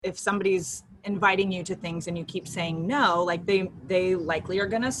if somebody's inviting you to things and you keep saying no, like they likely are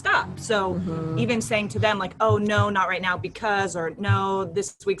going to stop. So even saying to them like, oh no, not right now because, or no,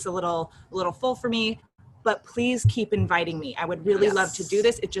 this week's a little full for me, but please keep inviting me. I would really love to do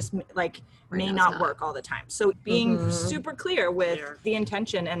this. It just like may not work all the time. So being super clear with the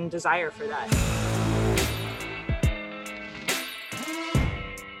intention and desire for that.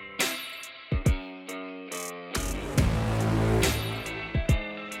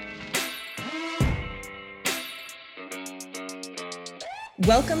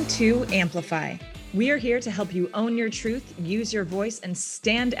 Welcome to Amplify. We are here to help you own your truth, use your voice, and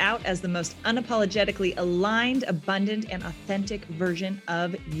stand out as the most unapologetically aligned, abundant, and authentic version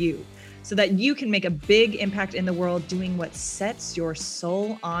of you, so that you can make a big impact in the world doing what sets your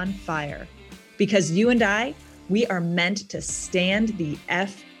soul on fire. Because you and I, we are meant to stand the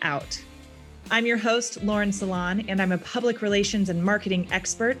F out. I'm your host, Lauren Salon, and I'm a public relations and marketing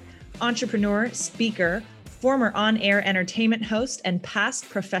expert, entrepreneur, speaker, former on-air entertainment host, and past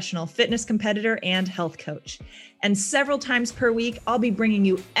professional fitness competitor and health coach. And several times per week, I'll be bringing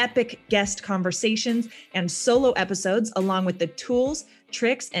you epic guest conversations and solo episodes, along with the tools,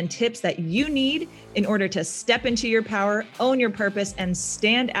 tricks, and tips that you need in order to step into your power, own your purpose, and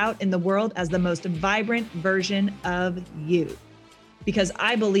stand out in the world as the most vibrant version of you. Because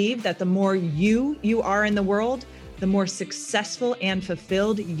I believe that the more you are in the world, the more successful and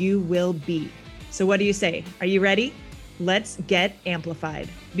fulfilled you will be. So what do you say? Are you ready? Let's get amplified,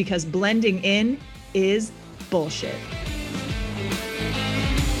 because blending in is bullshit.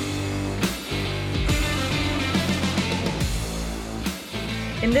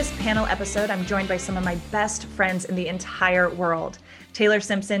 In this panel episode, I'm joined by some of my best friends in the entire world: Taylor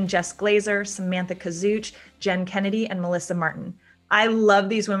Simpson, Jess Glazer, Samantha Kazuch, Jen Kennedy, and Melissa Martin. I love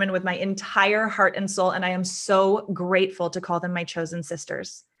these women with my entire heart and soul, and I am so grateful to call them my chosen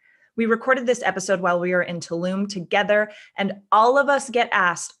sisters. We recorded this episode while we were in Tulum together, and all of us get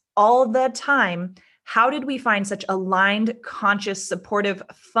asked all the time, how did we find such aligned, conscious, supportive,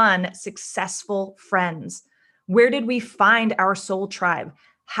 fun, successful friends? Where did we find our soul tribe?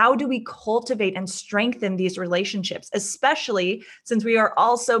 How do we cultivate and strengthen these relationships, especially since we are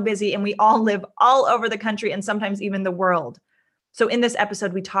all so busy and we all live all over the country and sometimes even the world? So in this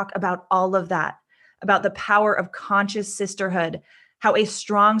episode, we talk about all of that, about the power of conscious sisterhood, how a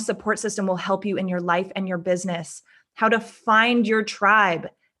strong support system will help you in your life and your business, how to find your tribe,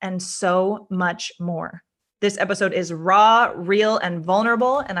 and so much more. This episode is raw, real, and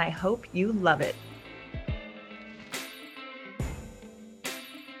vulnerable, and I hope you love it.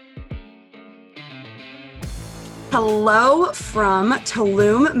 Hello from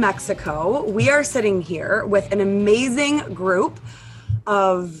Tulum, Mexico. We are sitting here with an amazing group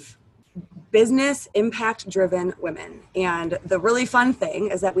of business impact-driven women. And the really fun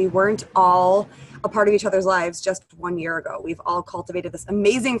thing is that we weren't all a part of each other's lives just 1 year ago. We've all cultivated this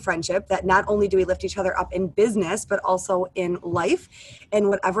amazing friendship that not only do we lift each other up in business, but also in life and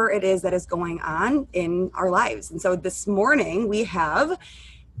whatever it is that is going on in our lives. And so this morning we have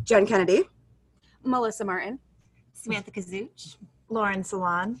Jen Kennedy, Melissa Martin, Samantha Kazuch, Lauren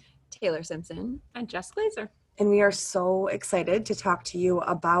Salon, Taylor Simpson, and Jess Glazer. and we are so excited to talk to you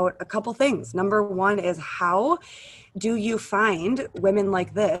about a couple things. Number one is, how do you find women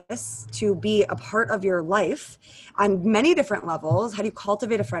like this to be a part of your life on many different levels? How do you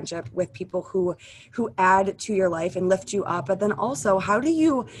cultivate a friendship with people who add to your life and lift you up? But then also, how do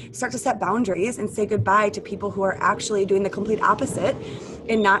you start to set boundaries and say goodbye to people who are actually doing the complete opposite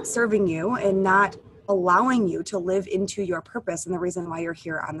and not serving you and not allowing you to live into your purpose and the reason why you're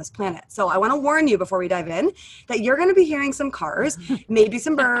here on this planet? So I want to warn you before we dive in that you're going to be hearing some cars, maybe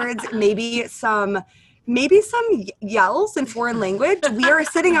some birds, maybe some yells in foreign language. We are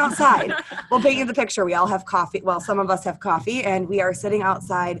sitting outside. We'll paint you the picture. We all have coffee. Well, some of us have coffee, and we are sitting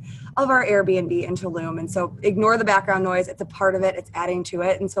outside of our Airbnb in Tulum. And so ignore the background noise. It's a part of it. It's adding to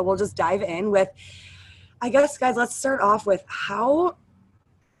it. And so we'll just dive in with, I guess, guys, let's start off with how,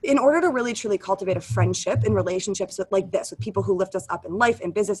 in order to really truly cultivate a friendship and relationships like this, with people who lift us up in life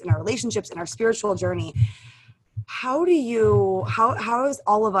and business, in our relationships, in our spiritual journey, how has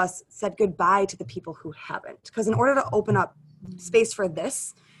all of us said goodbye to the people who haven't? Because in order to open up space for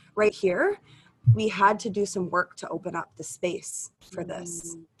this right here, we had to do some work to open up the space for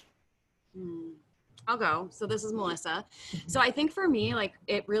this. I'll go. So this is Melissa. So I think for me, like,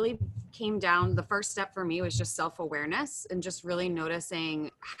 it really came down, the first step for me was just self-awareness and just really noticing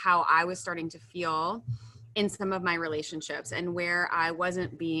how I was starting to feel in some of my relationships and where I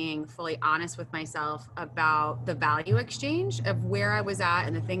wasn't being fully honest with myself about the value exchange of where I was at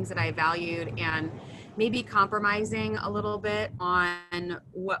and the things that I valued. And maybe compromising a little bit on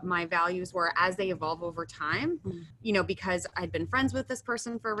what my values were as they evolve over time, you know, because I'd been friends with this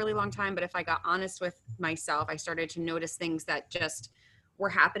person for a really long time. But if I got honest with myself, I started to notice things that just were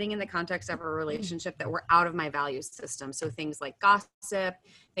happening in the context of a relationship that were out of my value system. So things like gossip,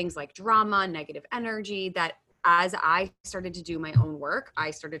 things like drama, negative energy, that as I started to do my own work,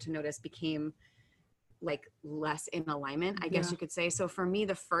 I started to notice became like less in alignment, I guess you could say. So for me,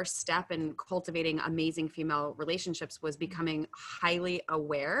 the first step in cultivating amazing female relationships was becoming highly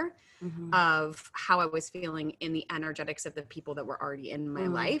aware of how I was feeling in the energetics of the people that were already in my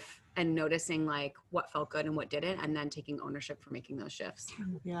life, and noticing like what felt good and what didn't, and then taking ownership for making those shifts.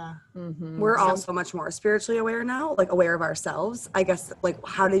 Yeah. We're all so much more spiritually aware now, like aware of ourselves. I guess, like,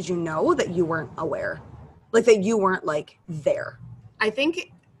 how did you know that you weren't aware? Like that you weren't like there? I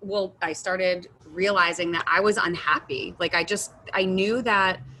think, well, I started realizing that I was unhappy. Like I knew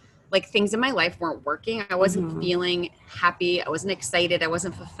that like things in my life weren't working. I wasn't feeling happy. I wasn't excited. I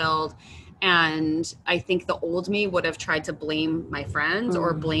wasn't fulfilled. And I think the old me would have tried to blame my friends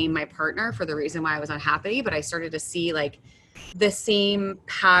or blame my partner for the reason why I was unhappy. But I started to see like the same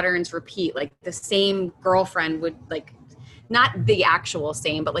patterns repeat. Like the same girlfriend would, like, not the actual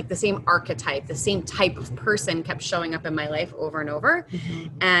same, but like the same archetype, the same type of person kept showing up in my life over and over.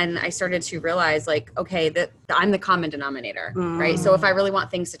 And I started to realize like, okay, that I'm the common denominator, right? So if I really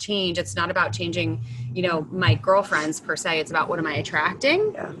want things to change, it's not about changing, you know, my girlfriends per se. It's about what am I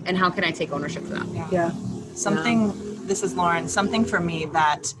attracting and how can I take ownership for that? Something, this is Lauren, something for me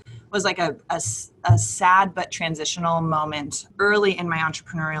that was like a sad but transitional moment early in my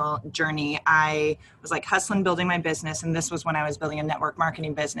entrepreneurial journey. I was like hustling, building my business. And this was when I was building a network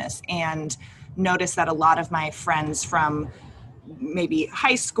marketing business, and noticed that a lot of my friends from maybe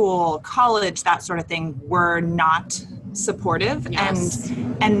high school, college, that sort of thing, were not supportive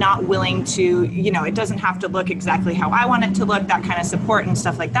and not willing to, you know, it doesn't have to look exactly how I want it to look, that kind of support and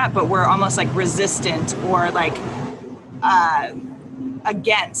stuff like that. But we're almost like resistant or like,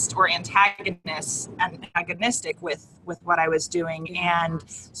 against or antagonistic with what I was doing. And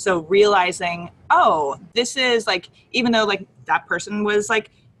so realizing, oh, this is like, even though like that person was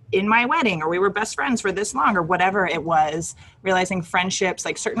like in my wedding or we were best friends for this long or whatever it was, realizing friendships,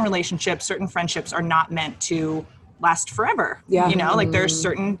 like certain relationships, certain friendships are not meant to last forever. You know, like there's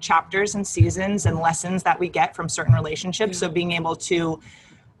certain chapters and seasons and lessons that we get from certain relationships. So being able to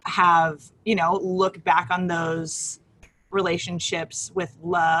have, you know, look back on those relationships with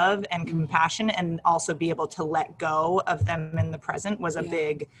love and compassion, and also be able to let go of them in the present was a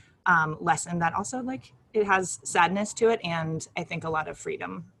big lesson that also like it has sadness to it, and I think a lot of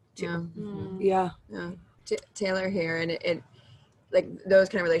freedom too. Taylor here, and it like those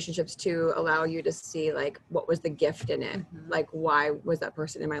kind of relationships too allow you to see like what was the gift in it, like why was that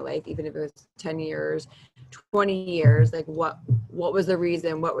person in my life, even if it was 10 years 20 years, like what was the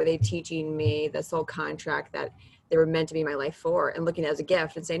reason, what were they teaching me, the soul contract that they were meant to be my life for, and looking at it as a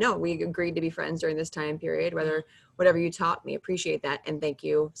gift and say, no, we agreed to be friends during this time period, whatever you taught me, appreciate that, and thank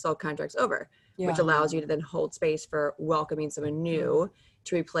you, soul contract's over, which allows you to then hold space for welcoming someone new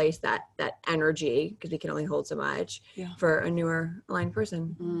to replace that energy, because we can only hold so much, for a newer aligned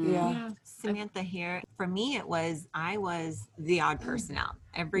person. Samantha here. For me, I was the odd person out.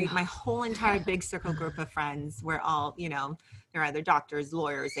 My whole entire big circle group of friends were all, you know, they're either doctors,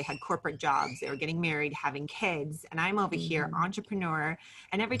 lawyers, they had corporate jobs, they were getting married, having kids. And I'm over here, entrepreneur.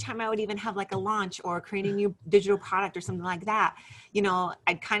 And every time I would even have like a launch or create a new digital product or something like that, you know,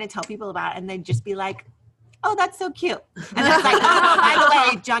 I'd kind of tell people about it and they'd just be like, oh, that's so cute. And it's like, oh, by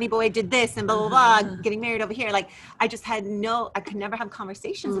the way, Johnny Boy did this and blah, blah, blah, getting married over here. Like, I just had I could never have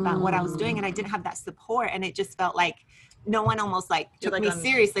conversations about what I was doing, and I didn't have that support. And it just felt like no one almost like took me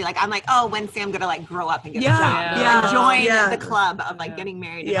seriously. Like, I'm like, oh, when's Sam gonna like grow up and get a job? And join the club of like getting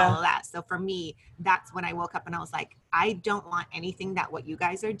married and all of that. So for me, that's when I woke up and I was like, I don't want anything that what you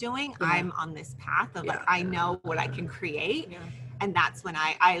guys are doing. I'm on this path of like, I know what I can create. And that's when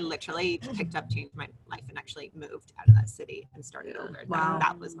I literally picked up, changed my life, and actually moved out of that city and started over.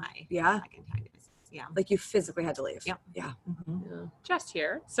 That was my second time. Like you physically had to leave. Just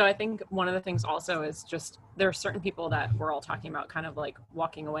here. So I think one of the things also is just there are certain people that we're all talking about kind of like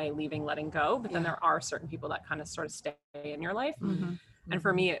walking away, leaving, letting go. But then there are certain people that kind of sort of stay in your life. And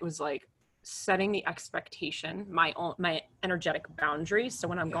for me, it was like setting the expectation, my energetic boundaries. So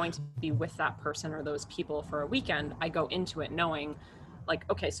when I'm going to be with that person or those people for a weekend, I go into it knowing like,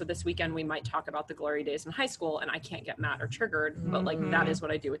 okay, so this weekend we might talk about the glory days in high school and I can't get mad or triggered, but like that is what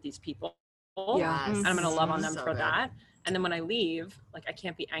I do with these people. Yeah. Yes. and I'm going to love on them So for good. that. And then when I leave, like, I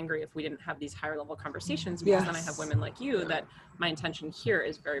can't be angry if we didn't have these higher level conversations, because then I have women like you that my intention here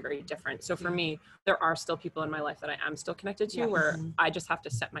is very, very different. So for me, there are still people in my life that I am still connected to, where I just have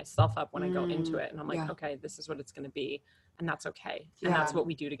to set myself up when I go into it. And I'm like, okay, this is what it's going to be. And that's okay. And that's what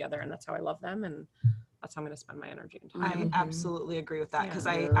we do together. And that's how I love them. And that's how I'm going to spend my energy and time. I absolutely agree with that, because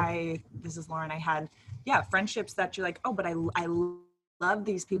I this is Lauren, I had friendships that you're like, oh, but I love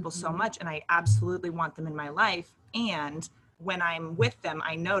these people so much, and I absolutely want them in my life. And when I'm with them,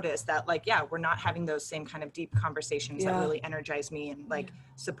 I notice that, like, we're not having those same kind of deep conversations that really energize me and like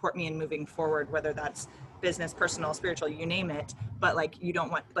support me in moving forward, whether that's business, personal, spiritual, you name it. But like, you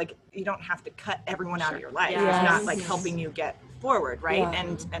don't have to cut everyone out of your life. It's not like helping you get forward, right?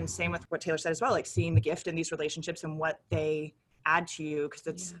 And same with what Taylor said as well, like seeing the gift in these relationships and what they add to you,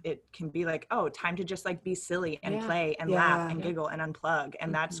 because it can be like, oh, time to just like be silly and play and laugh and giggle and unplug,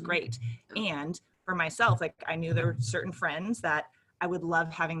 and that's great. And for myself, like, I knew there were certain friends that I would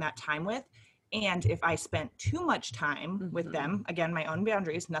love having that time with, and if I spent too much time with them, again, my own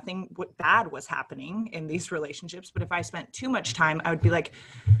boundaries, nothing bad was happening in these relationships, but if I spent too much time, I would be like,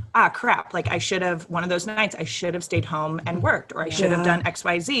 crap, like, I should have, one of those nights I should have stayed home and worked, or I should have done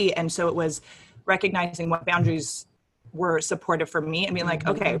XYZ. And so it was recognizing what boundaries were supportive for me and being like,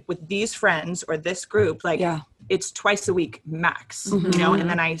 okay, with these friends or this group, like, it's twice a week max, you know, and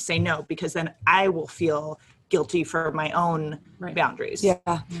then I say no, because then I will feel guilty for my own boundaries.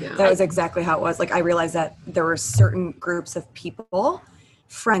 That was exactly how it was. Like, I realized that there were certain groups of people,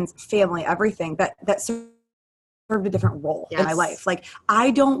 friends, family, everything that served a different role in my life. Like,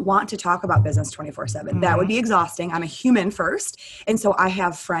 I don't want to talk about business 24/7. That would be exhausting. I'm a human first. And so I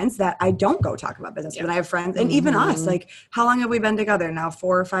have friends that I don't go talk about business with. And I have friends, and even us, like, how long have we been together now?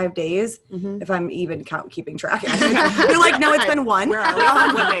 4 or 5 days, if I'm even keeping track. You're like, no, it's been one. Where are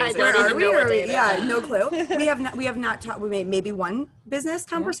we? What days? Where are we? Yeah, no clue. We have not talked. We made maybe one business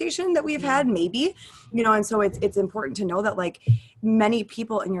conversation that we've had, maybe, you know. And so it's important to know that, like, many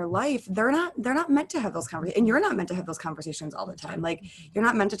people in your life, they're not meant to have those conversations, and you're not meant to have those conversations all the time. Like, you're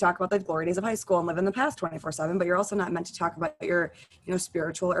not meant to talk about the glory days of high school and live in the past 24/7, but you're also not meant to talk about your, you know,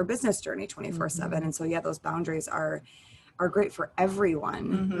 spiritual or business journey 24/7. And so those boundaries are great for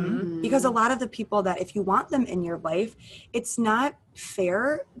everyone, because a lot of the people that, if you want them in your life, it's not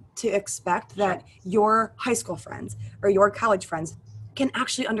fair to expect that your high school friends or your college friends can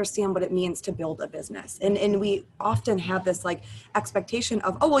actually understand what it means to build a business. And we often have this like expectation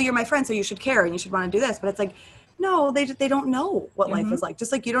of, oh, well, you're my friend, so you should care and you should want to do this. But it's like, no, they don't know what life is like.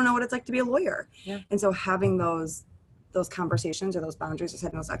 Just like you don't know what it's like to be a lawyer. And so having those conversations or those boundaries or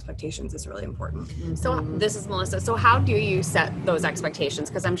setting those expectations is really important. So this is Melissa. So how do you set those expectations?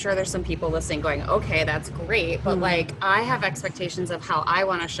 Because I'm sure there's some people listening going, okay, that's great. But like, I have expectations of how I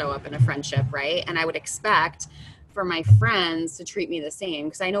want to show up in a friendship, right? And I would expect for my friends to treat me the same.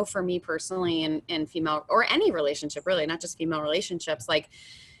 Because I know for me personally in female, or any relationship really, not just female relationships, like,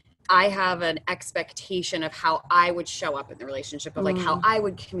 I have an expectation of how I would show up in the relationship, of like how I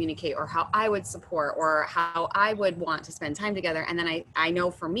would communicate or how I would support or how I would want to spend time together. And then I know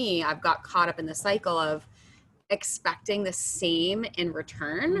for me, I've got caught up in the cycle of expecting the same in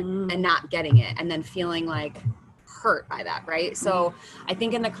return and not getting it, and then feeling like hurt by that, right? So I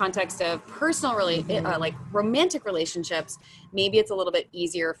think in the context of personal like romantic relationships, maybe it's a little bit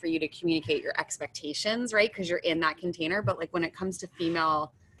easier for you to communicate your expectations, right? Because you're in that container. But like, when it comes to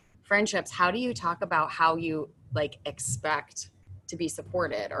female friendships, how do you talk about how you like expect to be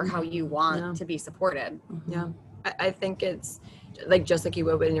supported or how you want to be supported? I think it's like, just like you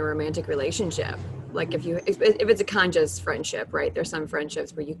would in a romantic relationship. Like, if it's a conscious friendship, right? There's some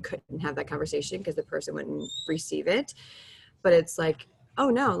friendships where you couldn't have that conversation because the person wouldn't receive it. But it's like, oh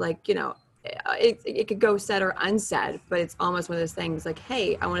no, like, you know, it could go said or unsaid, but it's almost one of those things like,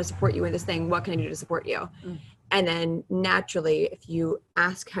 hey, I want to support you in this thing. What can I do to support you? And then naturally, if you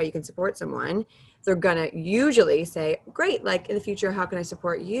ask how you can support someone, they're gonna usually say, great, like, in the future, how can I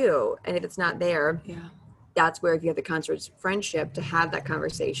support you? And if it's not there, that's where, if you have the conscious friendship, to have that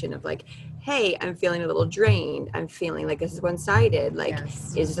conversation of like, hey, I'm feeling a little drained. I'm feeling like this is one-sided. Like,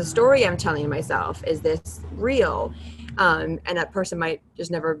 is this a story I'm telling myself? Is this real? And that person might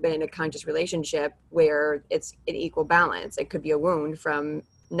just never been in a conscious relationship where it's an equal balance. It could be a wound from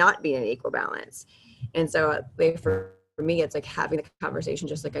not being an equal balance. And so for me, it's like having the conversation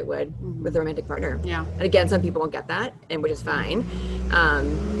just like I would with a romantic partner. And again, some people won't get that, and which is fine.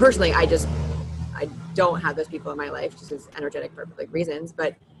 Personally, I don't have those people in my life just as energetic reasons,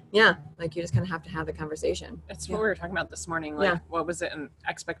 but like, you just kind of have to have the conversation. It's what we were talking about this morning. Like, what was it? An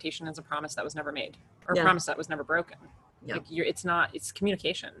expectation is a promise that was never made, or a promise that was never broken. Yeah. Like it's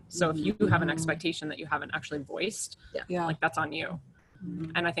communication. So if you have an expectation that you haven't actually voiced, Yeah. like that's on you.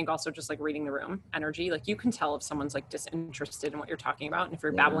 And I think also just like reading the room energy, like you can tell if someone's like disinterested in what you're talking about. And if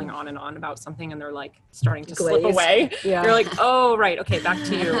you're babbling on and on about something and they're like starting to slip Glazed. away, Yeah. you're like, oh, right. Okay. Back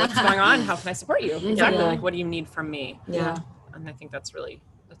to you. What's going on? How can I support you? Exactly. Yeah. Like, what do you need from me? Yeah. And I think that's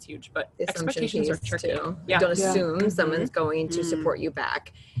huge, but The assumption expectations are piece, tricky. too. Yeah. Don't Yeah. assume someone's going to support you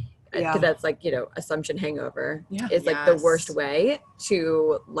back. Yeah. Because that's like, assumption hangover. Yeah. It's like the worst way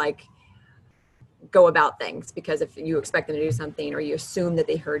to like go about things, because if you expect them to do something, or you assume that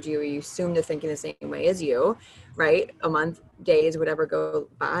they heard you, or you assume they're thinking the same way as you, right? A month, days, whatever go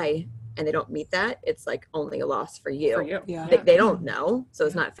by, and they don't meet that, it's like only a loss for you. For you. Yeah. They don't know, so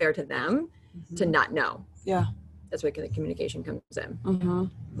it's not fair to them to not know. Yeah. That's where the communication comes in. Mm-hmm.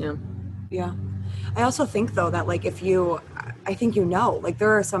 Yeah. Yeah. I also think though that like I think like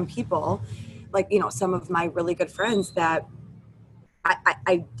there are some people, like, some of my really good friends that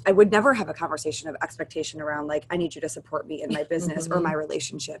I would never have a conversation of expectation around like, I need you to support me in my business or my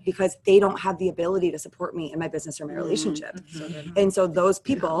relationship, because they don't have the ability to support me in my business or my relationship. And so those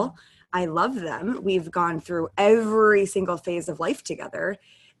people, I love them. We've gone through every single phase of life together.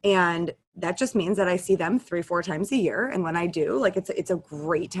 And that just means that I see them 3-4 times a year. And when I do, like, it's a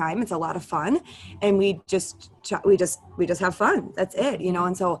great time. It's a lot of fun. And we just have fun. That's it,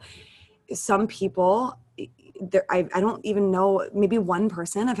 And so some people, I don't even know, maybe one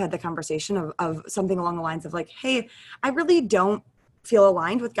person I've had the conversation of something along the lines of like, hey, I really don't feel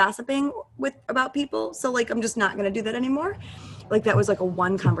aligned with gossiping about people. So like, I'm just not going to do that anymore. Like that was like a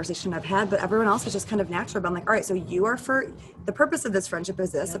one conversation I've had, but everyone else is just kind of natural. But I'm like, all right, so you are for the purpose of this friendship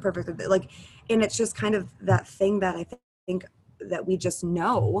is this, the purpose of like, and it's just kind of that thing that I think that we just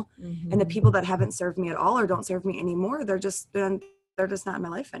know. And the people that haven't served me at all or don't serve me anymore, they're just not in my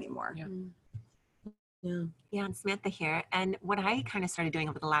life anymore. Yeah, and Samantha here. And what I kind of started doing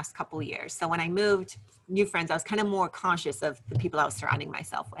over the last couple of years. So when I moved, new friends, I was kind of more conscious of the people I was surrounding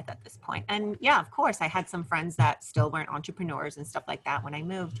myself with at this point. And yeah, of course, I had some friends that still weren't entrepreneurs and stuff like that when I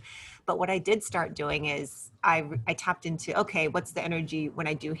moved. But what I did start doing is I tapped into, okay, what's the energy when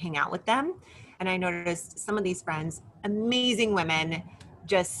I do hang out with them? And I noticed some of these friends, amazing women,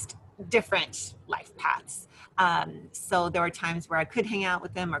 just different life paths. So there were times where I could hang out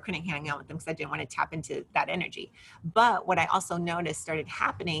with them or couldn't hang out with them because I didn't want to tap into that energy. But what I also noticed started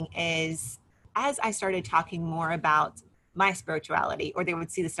happening is as I started talking more about my spirituality, or they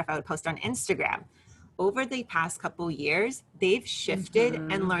would see the stuff I would post on Instagram, over the past couple years, they've shifted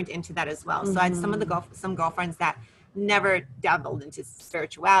and learned into that as well. So I had some girlfriends that never dabbled into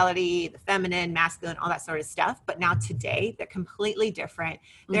spirituality, the feminine, masculine, all that sort of stuff. But now today, they're completely different.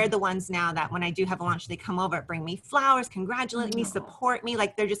 They're the ones now that when I do have a lunch, they come over, bring me flowers, congratulate me, support me.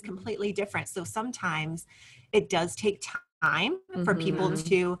 Like they're just completely different. So sometimes it does take time for people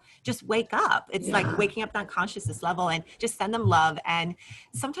to just wake up. It's like waking up that consciousness level and just send them love. And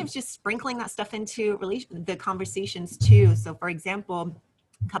sometimes just sprinkling that stuff into the conversations too. So for example,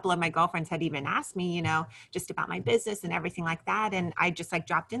 a couple of my girlfriends had even asked me, just about my business and everything like that. And I just like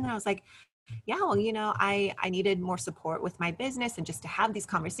dropped in there. I was like, yeah, well, I needed more support with my business and just to have these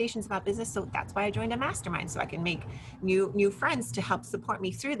conversations about business. So that's why I joined a mastermind, so I can make new friends to help support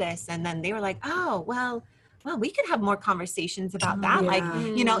me through this. And then they were like, oh, well, we could have more conversations about that. Like,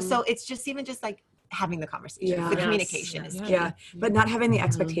 so it's just even just like having the conversation, the communication is key. But not having the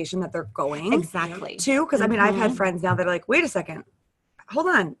expectation that they're going. Exactly. Too, because I mean, I've had friends now that are like, wait a second, hold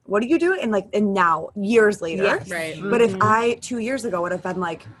on, what are you doing? And now, years later. Right. But if I 2 years ago would have been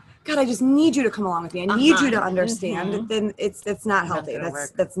like, God, I just need you to come along with me. I need you to understand. Then it's not healthy.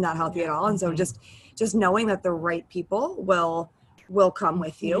 That's not healthy at all. And so just knowing that the right people will come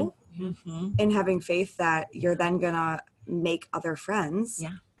with you, and having faith that you're then gonna make other friends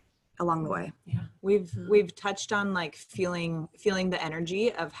along the way. We've touched on like feeling the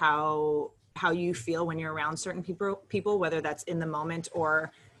energy of how you feel when you're around certain people, whether that's in the moment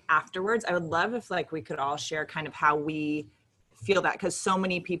or afterwards. I would love if like we could all share kind of how we feel that, because so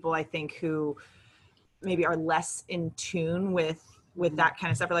many people I think who maybe are less in tune with that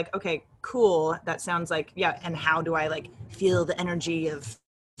kind of stuff are like, okay, cool, that sounds like, and how do I like feel the energy of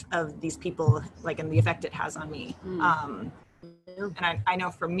these people, like, and the effect it has on me. And I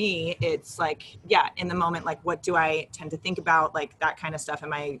know for me, it's like, in the moment, like, what do I tend to think about? Like that kind of stuff.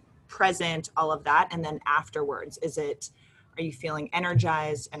 Am I present? All of that. And then afterwards, are you feeling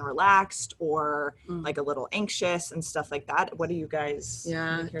energized and relaxed, or like a little anxious and stuff like that? What do you guys?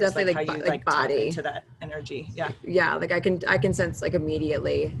 Yeah, curious, definitely how you like tap body into that energy. Yeah, like I can sense like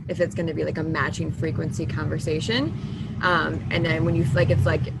immediately if it's going to be like a matching frequency conversation, and then when you like, it's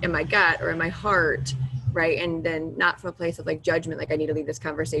like in my gut or in my heart, right? And then not from a place of like judgment, like I need to leave this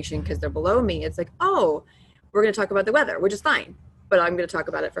conversation because they're below me. It's like, oh, we're going to talk about the weather, which is fine, but I'm going to talk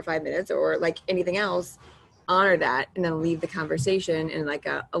about it for 5 minutes or like anything else. Honor that, and then leave the conversation in like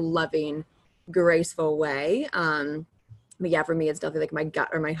a loving, graceful way. But yeah, for me, it's definitely like my gut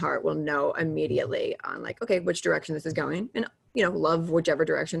or my heart will know immediately on like, okay, which direction this is going, and love whichever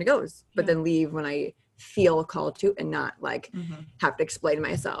direction it goes, but then leave when I feel called to, and not like have to explain to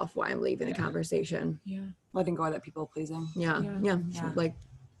myself why I'm leaving the conversation. Letting go of that people pleasing. Yeah. So like,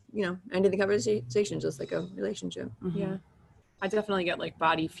 ending the conversation just like a relationship. Yeah. I definitely get like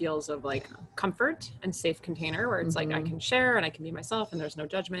body feels of like comfort and safe container where it's like I can share and I can be myself and there's no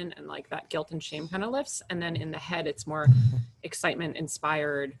judgment, and like that guilt and shame kind of lifts. And then in the head, it's more excitement,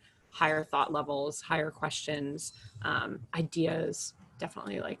 inspired, higher thought levels, higher questions, ideas,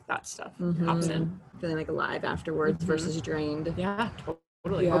 definitely like that stuff pops in. Feeling like alive afterwards versus drained. Yeah,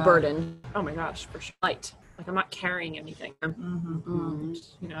 totally. Or burdened. Oh my gosh, for sure. Light. Like I'm not carrying anything. I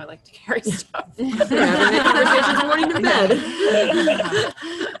like to carry stuff. Having conversations in the morning to bed.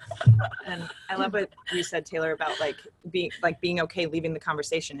 And I love what you said, Taylor, about being okay leaving the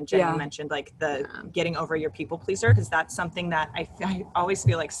conversation. And Jenny mentioned like the getting over your people pleaser, because that's something that I always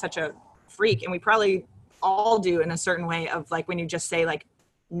feel like such a freak, and we probably all do in a certain way, of like when you just say like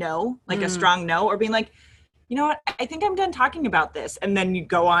no, like a strong no, or being like, you know what, I think I'm done talking about this. And then you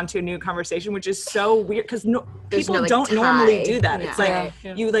go on to a new conversation, which is so weird because people no, like, don't normally do that. Yeah. It's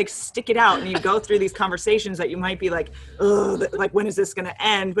like you like stick it out and you go through these conversations that you might be like, oh, like when is this going to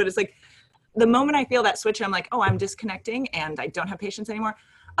end? But it's like the moment I feel that switch, I'm like, oh, I'm disconnecting and I don't have patience anymore.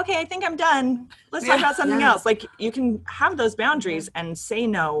 Okay, I think I'm done. Let's talk about something else. Like you can have those boundaries and say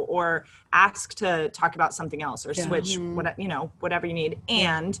no, or ask to talk about something else, or switch, whatever you need.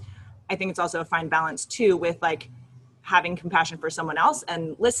 And I think it's also a fine balance too with like having compassion for someone else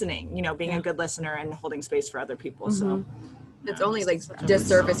and listening, being a good listener and holding space for other people. So it's only like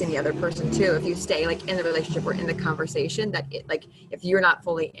disservicing the other person too. If you stay like in the relationship or in the conversation, that it, like if you're not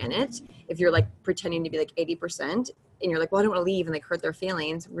fully in it, if you're like pretending to be like 80% and you're like, well, I don't want to leave and like hurt their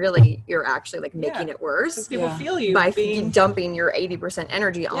feelings, really you're actually like making it worse. People feel you by dumping your 80%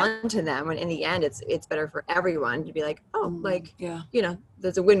 energy onto them, when in the end it's better for everyone to be like, oh, like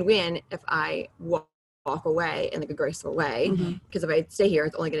there's a win-win if I walk away in like a graceful way, because if I stay here,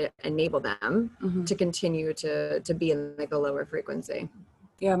 it's only going to enable them to continue to be in like a lower frequency.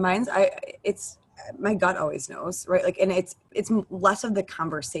 Yeah, it's my gut always knows, right? Like, and it's less of the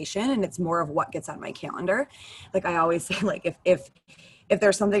conversation and it's more of what gets on my calendar. Like I always say, like if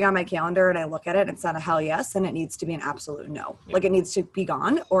there's something on my calendar and I look at it and it's not a hell yes, then it needs to be an absolute no. Like it needs to be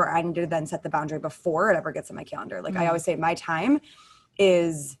gone, or I need to then set the boundary before it ever gets on my calendar. Like I always say, my time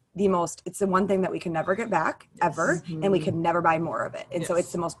is it's the one thing that we can never get back ever, and we can never buy more of it. And so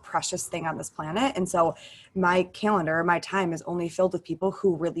it's the most precious thing on this planet. And so my calendar, my time is only filled with people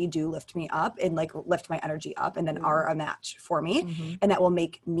who really do lift me up and like lift my energy up, and then are a match for me. And that will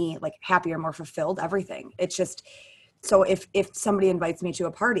make me like happier, more fulfilled, everything. It's just, so if somebody invites me to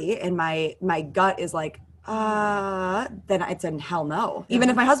a party and my gut is like, then it's a hell no. Even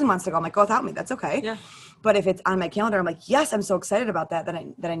if my husband wants to go, I'm like, go without me. That's okay. Yeah. But if it's on my calendar, I'm like, yes, I'm so excited about that,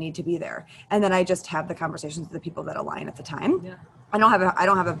 that I need to be there. And then I just have the conversations with the people that align at the time. Yeah. I don't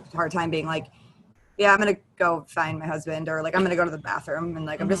have a hard time being like, yeah, I'm going to go find my husband, or like, I'm going to go to the bathroom and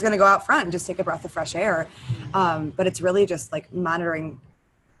like, I'm just going to go out front and just take a breath of fresh air. But it's really just like monitoring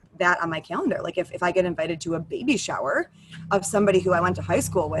that on my calendar. Like if I get invited to a baby shower of somebody who I went to high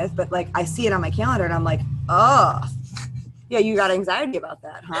school with, but like I see it on my calendar and I'm like, oh yeah, you got anxiety about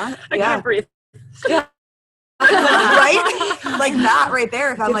that, huh? I can't breathe. Yeah. Right? Like that right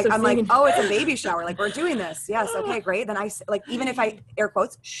there. If I'm like, oh, it's a baby shower. Like we're doing this. Yes. Okay, great. Then I like, even if I air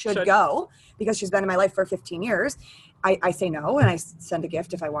quotes should go because she's been in my life for 15 years, I say no, and I send a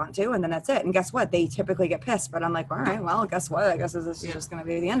gift if I want to, and then that's it. And guess what? They typically get pissed, but I'm like, all right, well, guess what? I guess this is just going to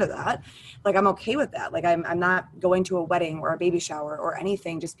be the end of that. Like, I'm okay with that. Like, I'm not going to a wedding or a baby shower or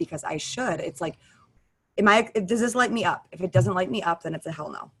anything just because I should. It's like, does this light me up? If it doesn't light me up, then it's a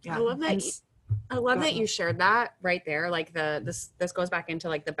hell no. Yeah. I love that you shared that right there. Like this goes back into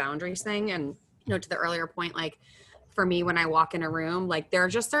like the boundaries thing, and to the earlier point, like for me, when I walk in a room, like there are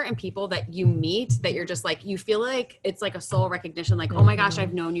just certain people that you meet that you're just like, you feel like it's like a soul recognition. Like, oh my gosh,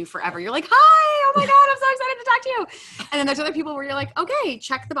 I've known you forever. You're like, hi, oh my God, I'm so excited to talk to you. And then there's other people where you're like, okay,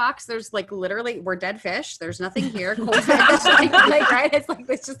 check the box. There's like literally, we're dead fish. There's nothing here. Cold fish. like, right?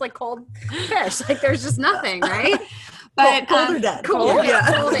 It's just like cold fish. Like there's just nothing, right? But cold or dead? Cold,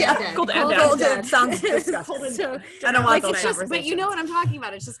 yeah. Cold and dead. Cold dead sounds disgusting. So, I don't want like, those it's just, but you know what I'm talking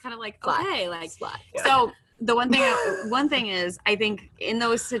about. It's just kind of like, Flat. okay, like, Flat. so the one thing is, I think in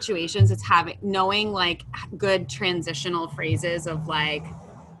those situations, it's knowing like good transitional phrases of like,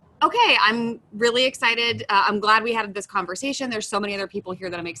 okay, I'm really excited. I'm glad we had this conversation. There's so many other people here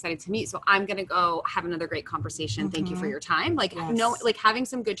that I'm excited to meet. So I'm going to go have another great conversation. Thank you for your time. Like, like having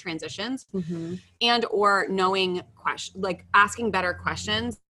some good transitions and, or knowing like asking better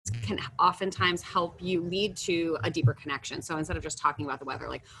questions can oftentimes help you lead to a deeper connection. So instead of just talking about the weather,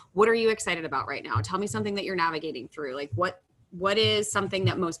 like, what are you excited about right now? Tell me something that you're navigating through. Like what is something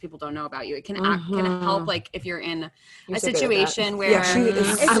that most people don't know about you? It can help, like if you're in a situation where I'm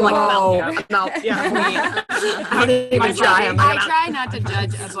like, I try not to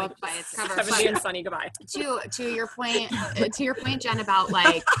judge a book by its cover. 70 and sunny, goodbye. To your point, Jen, about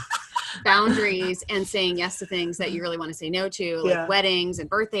like boundaries and saying yes to things that you really want to say no to, like weddings and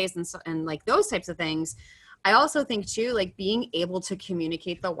birthdays and like those types of things. I also think too, like being able to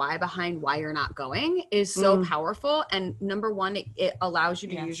communicate the why behind why you're not going is so powerful. And number one, it allows you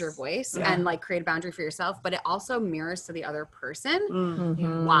to use your voice and like create a boundary for yourself, but it also mirrors to the other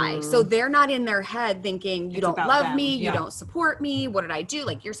person why. So they're not in their head thinking, you don't love me, you don't support me, what did I do?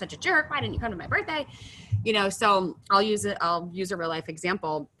 Like, you're such a jerk. Why didn't you come to my birthday? You know, so I'll use a real life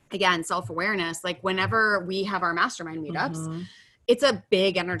example. Again, self-awareness, like whenever we have our mastermind meetups, it's a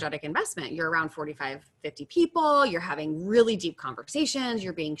big energetic investment. You're around 45, 50 people. You're having really deep conversations.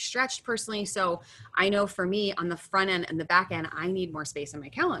 You're being stretched personally. So I know for me on the front end and the back end, I need more space in my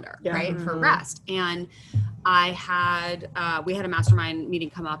calendar, right? For rest. And we had a mastermind meeting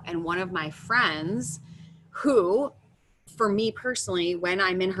come up, and one of my friends who, for me personally, when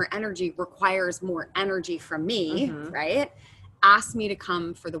I'm in her energy, requires more energy from me, right? Asked me to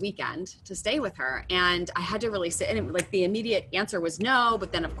come for the weekend to stay with her. And I had to really sit in it. Like the immediate answer was no,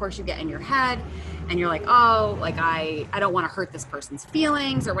 but then of course you get in your head and you're like, oh, like I don't want to hurt this person's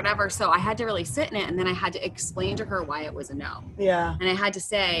feelings or whatever. So I had to really sit in it. And then I had to explain to her why it was a no. Yeah. And I had to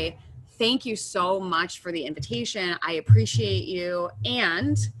say, thank you so much for the invitation. I appreciate you.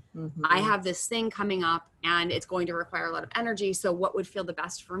 And I have this thing coming up and it's going to require a lot of energy. So what would feel the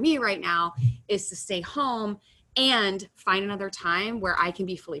best for me right now is to stay home and find another time where I can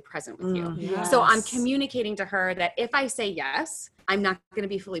be fully present with you. So I'm communicating to her that if I say yes, I'm not going to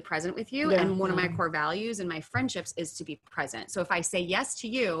be fully present with you. And one of my core values in my friendships is to be present. So if I say yes to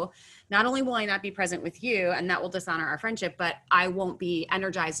you, not only will I not be present with you and that will dishonor our friendship, but I won't be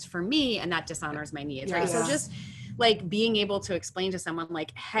energized for me and that dishonors my needs, right? So just like being able to explain to someone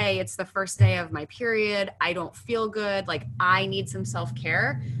like, hey, it's the first day of my period. I don't feel good. Like I need some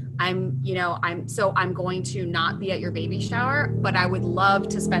self-care. I'm going to not be at your baby shower, but I would love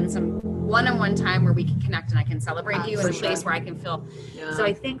to spend some one-on-one time where we can connect and I can celebrate you in a place where I can feel. So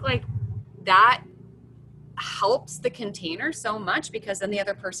I think like that helps the container so much because then the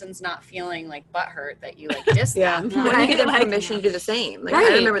other person's not feeling like butthurt that you like diss them. When you give them permission to do the same. Like I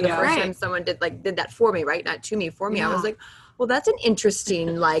remember the first time someone did that for me, right? Not to me, for me. I was like, well, that's an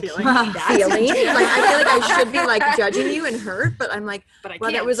interesting like feeling. Like I feel like I should be like judging you and hurt, but I'm like,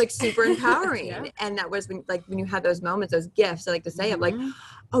 well, that was like super empowering. And that was when you had those moments, those gifts, I like to say, I'm like,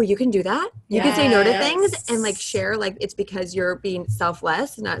 oh, you can do that. You can say no to things and like share, like it's because you're being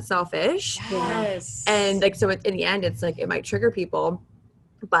selfless, not selfish. And like, so in the end, it's like, it might trigger people,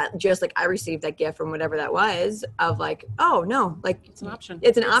 but just like I received that gift from whatever that was of like, oh no, like it's an option.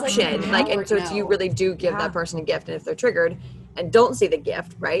 It's an option. Like, and so it's, you really do give that person a gift. And if they're triggered and don't see the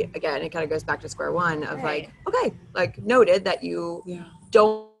gift, right? Again, it kind of goes back to square one of like, okay, like noted that you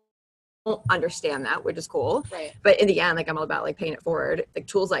don't understand that, which is cool. Right. But in the end, like I'm all about like paying it forward, like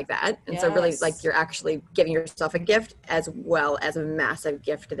tools like that. And so really like you're actually giving yourself a gift as well as a massive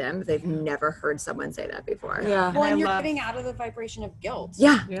gift to them. They've never heard someone say that before. Yeah. Well, and you're getting out of the vibration of guilt.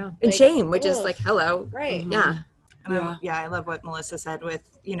 Yeah. And like, shame, which is like, hello. Right. Yeah. And I love what Melissa said with,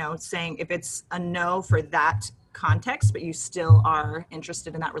 saying if it's a no for that context, but you still are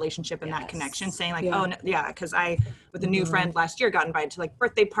interested in that relationship and that connection, saying like, oh, no, because I, with a new friend last year, got invited to like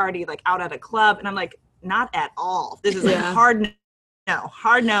birthday party, like out at a club. And I'm like, not at all. This is like hard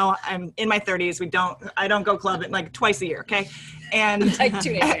no. I'm in my 30s. I don't go clubbing like twice a year. Okay. And like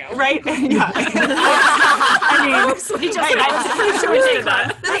 2 days ago. Right. Yeah. I mean, we did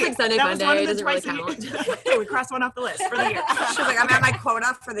that. That's like Sunday fun day. It doesn't really count. Okay, we crossed one off the list for the year. She's like, I'm at my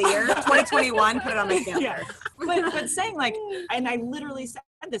quota for the year. 2021, put it on my calendar. But saying like, and I literally said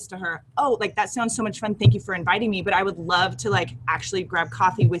this to her, oh, like that sounds so much fun. Thank you for inviting me. But I would love to like actually grab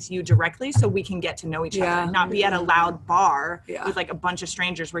coffee with you directly so we can get to know each other and not be at a loud bar with like a bunch of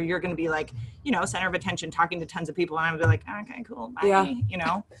strangers where you're going to be like, center of attention, talking to tons of people. And I'm going to be like, okay, cool. Bye.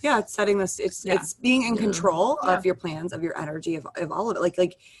 Yeah. It's setting this, it's being in control of your plans, of your energy, of all of it.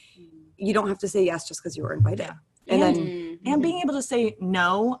 Like, you don't have to say yes just because you were invited. Yeah. And then And being able to say,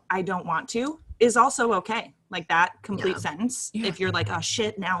 no, I don't want to, is also okay. Like that complete sentence. Yeah. If you're like, oh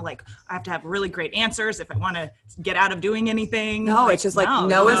shit, now like I have to have really great answers if I want to get out of doing anything. no, Like, it's just like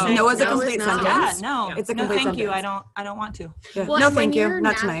no is a No is complete no. sentence. Yeah, no, It's a no, complete thank you. sentence. I don't want to. Yeah. Well, No, and when thank you. you're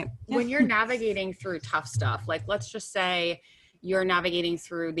Not tonight. When you're navigating through tough stuff, like let's just say you're navigating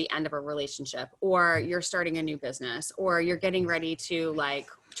through the end of a relationship, or you're starting a new business, or you're getting ready to like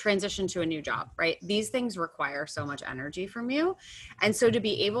transition to a new job, right? These things require so much energy from you. And so to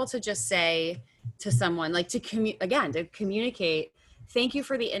be able to just say to someone, like to communicate, thank you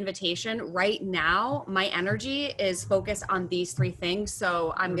for the invitation. Right now, my energy is focused on these 3 things.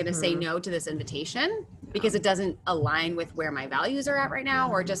 So I'm going to say no to this invitation because it doesn't align with where my values are at right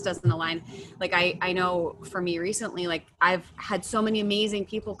now, or just doesn't align. Like I know for me recently, like I've had so many amazing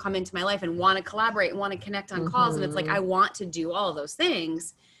people come into my life and want to collaborate and want to connect on calls. And it's like, I want to do all of those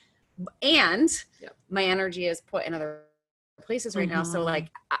things. And my energy is put in other places right now. So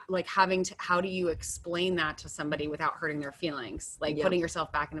like having to, how do you explain that to somebody without hurting their feelings? Like putting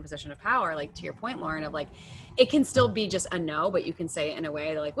yourself back in a position of power, like to your point, Lauren, of like, it can still be just a no, but you can say it in a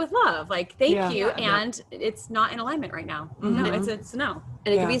way that like with love, like, thank you. And it's not in alignment right now. No, it's no.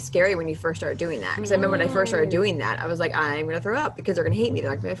 And it can be scary when you first start doing that. Because I remember when I first started doing that, I was like, I'm going to throw up because they're going to hate me.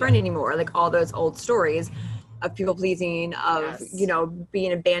 They're not my friend anymore. Like all those old stories of people pleasing, of, you know,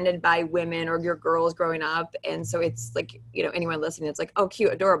 being abandoned by women or your girls growing up. And so it's like, you know, anyone listening, it's like, oh,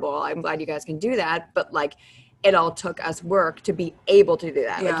 cute, adorable. I'm glad you guys can do that. But like, it all took us work to be able to do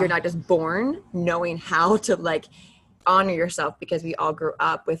that. Like you're not just born knowing how to like honor yourself, because we all grew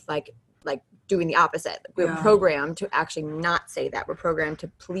up with like doing the opposite. We're programmed to actually not say that. We're programmed to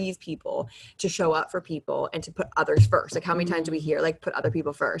please people, to show up for people, and to put others first. Like how many times do we hear like put other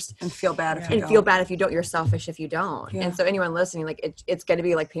people first And feel bad if you and don't. feel bad if you don't. You're selfish if you don't. Yeah. And so anyone listening, like it's going to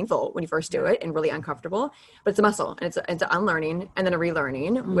be like painful when you first do it and really uncomfortable, but it's a muscle, and it's an unlearning and then a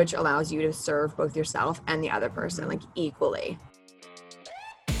relearning, which allows you to serve both yourself and the other person like equally.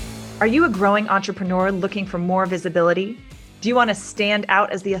 Are you a growing entrepreneur looking for more visibility? Do you want to stand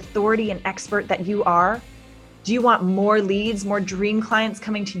out as the authority and expert that you are? Do you want more leads, more dream clients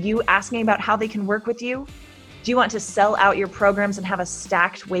coming to you asking about how they can work with you? Do you want to sell out your programs and have a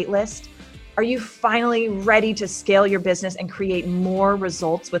stacked wait list? Are you finally ready to scale your business and create more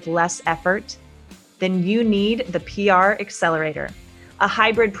results with less effort? Then you need the PR Accelerator, a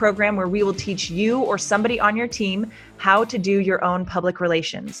hybrid program where we will teach you or somebody on your team how to do your own public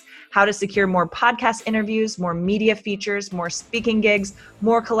relations, how to secure more podcast interviews, more media features, more speaking gigs,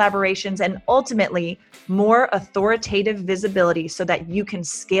 more collaborations, and ultimately more authoritative visibility so that you can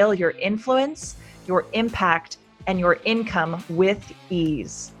scale your influence, your impact, and your income with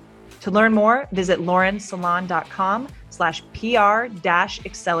ease. To learn more, visit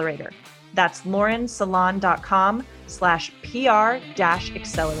laurensalon.com/PR-accelerator. That's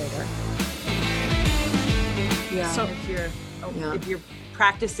laurensalon.com/PR-accelerator. Yeah. So if you're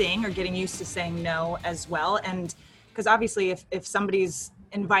practicing or getting used to saying no as well, and because obviously if somebody's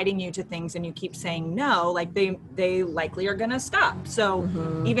inviting you to things and you keep saying no, like they likely are going to stop. So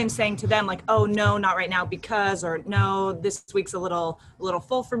even saying to them like, oh no, not right now because, or no, this week's a little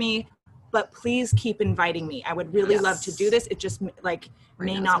full for me, but please keep inviting me. I would really love to do this. It just like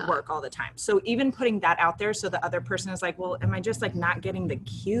may not work all the time. So even putting that out there so the other person is like, well, am I just like not getting the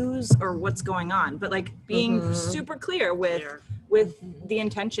cues or what's going on? But like being super clear with the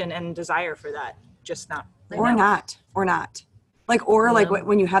intention and desire for that, just not. Or not. Like, or like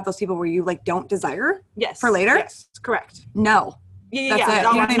when you have those people where you like don't desire for later. Yes, correct. No. Yeah. That's it. No, You know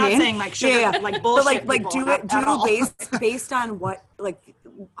I'm what I not mean? saying like sugar, like bullshit. But like do it based on what, like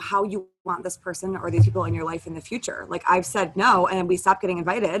how you want this person or these people in your life in the future. Like I've said no, and we stopped getting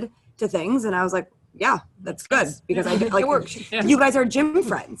invited to things, and I was like, yeah, that's good, because I did, like, you guys are gym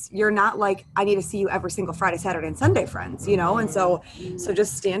friends. You're not like, I need to see you every single Friday, Saturday, and Sunday friends, you know? And so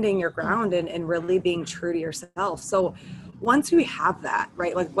just standing your ground and really being true to yourself. So once we have that,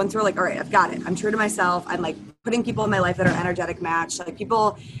 right? Like once we're like, all right, I've got it. I'm true to myself. I'm like putting people in my life that are energetic match. Like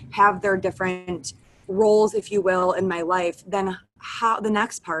people have their different roles, if you will, in my life. Then how the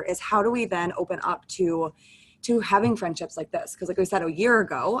next part is, how do we then open up to having friendships like this? Because like we said, a year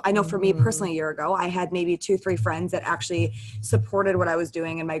ago, I know for me personally, a year ago, I had maybe 2-3 friends that actually supported what I was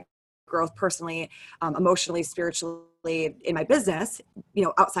doing in my growth personally, emotionally, spiritually, in my business, you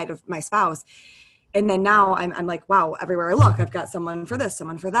know, outside of my spouse. And then now I'm like, wow, everywhere I look, I've got someone for this,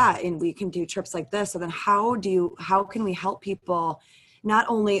 someone for that. And we can do trips like this. So then how can we help people? Not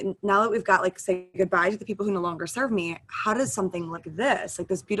only now that we've got like say goodbye to the people who no longer serve me, how does something like this, like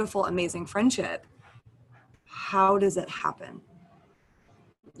this beautiful, amazing friendship, how does it happen?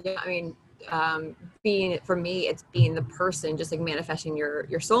 Yeah, I mean, being, for me, it's being the person, just like manifesting your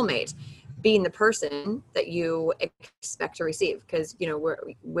soulmate, being the person that you expect to receive, because you know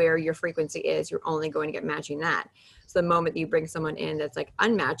where your frequency is, you're only going to get matching that. So the moment you bring someone in that's like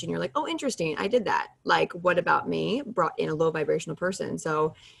unmatched, and you're like, oh, interesting, I did that. Like, what about me? Brought in a low vibrational person.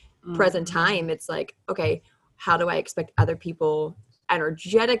 So present time, it's like, okay, how do I expect other people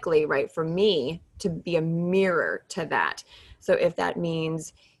energetically, right, for me to be a mirror to that? So if that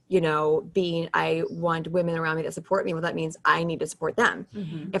means, you know, I want women around me that support me, well, that means I need to support them.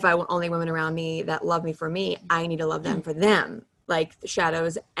 If I want only women around me that love me for me, I need to love them for them, like the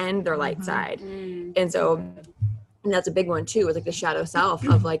shadows and their light side. And so, and that's a big one too, is like the shadow self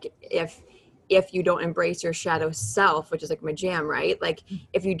of like, if you don't embrace your shadow self, which is like my jam, right? Like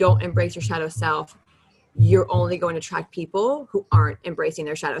if you don't embrace your shadow self, you're only going to attract people who aren't embracing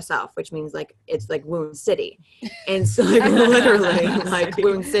their shadow self, which means like it's like Wound City. And so like literally like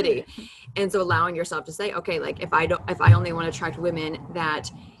Wound City. And so allowing yourself to say, okay, like if I only want to attract women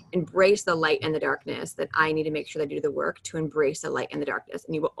that embrace the light and the darkness, that I need to make sure that I do the work to embrace the light and the darkness,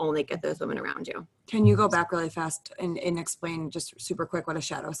 and you will only get those women around you. Can you go back really fast and explain just super quick what a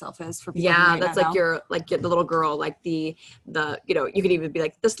shadow self is for people? Yeah, that's like your the little girl, like the you know, you could even be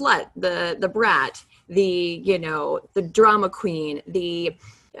like the slut, the brat, the, you know, the drama queen, the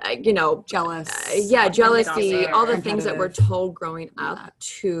you know, jealous, jealousy, all the things that we're told growing up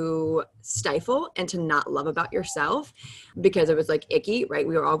to stifle and to not love about yourself, because it was like icky, right?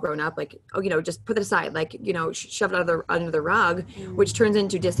 We were all grown up like, oh, you know, just put it aside, like, you know, shove it under the rug, which turns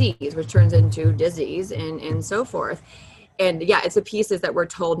into disease, and so forth. And yeah, it's the pieces that we're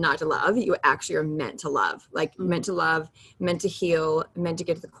told not to love. You actually are meant to love, like meant to love, meant to heal, meant to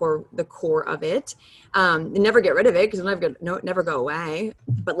get to the core of it. Never get rid of it, because it'll never go away,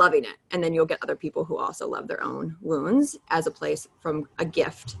 but loving it. And then you'll get other people who also love their own wounds as a place from a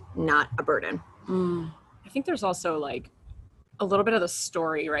gift, not a burden. I think there's also like a little bit of the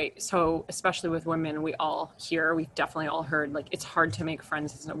story, right? So especially with women, we've definitely all heard, like, it's hard to make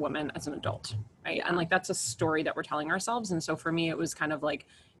friends as a woman as an adult, right? Yeah. And like, that's a story that we're telling ourselves. And so for me, it was kind of like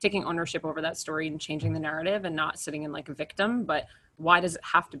taking ownership over that story and changing the narrative, and not sitting in like a victim, but why does it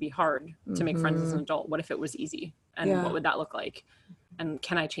have to be hard to make friends as an adult? What if it was easy? And what would that look like? And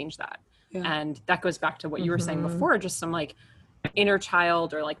can I change that? Yeah. And that goes back to what you were saying before, just some like inner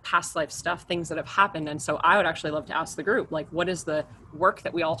child or like past life stuff, things that have happened. And so I would actually love to ask the group, like, what is the work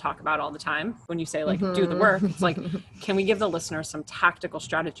that we all talk about all the time when you say like do the work? It's like, can we give the listeners some tactical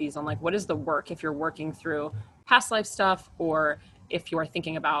strategies on like, what is the work if you're working through past life stuff, or if you are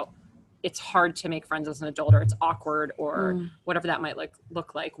thinking about it's hard to make friends as an adult, or it's awkward, or whatever that might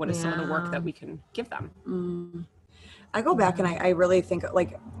look like, what is some of the work that we can give them? I go back and I really think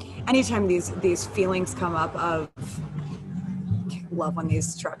like anytime these feelings come up of, love when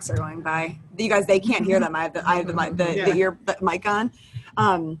these trucks are going by. You guys, they can't hear them. I have the mic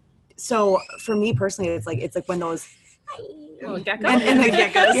on. So for me personally, it's like when those Gecko. and the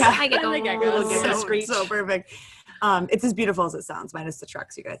geckos, Hi, Gecko. So perfect. It's as beautiful as it sounds, minus the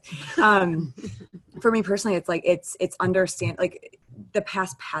trucks, you guys. For me personally, it's like it's understand like the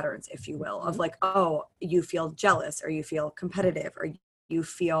past patterns, if you will, of like, oh, you feel jealous, or you feel competitive, or you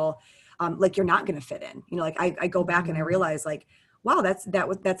feel like you're not going to fit in. You know, like I go back and I realize like, wow, that's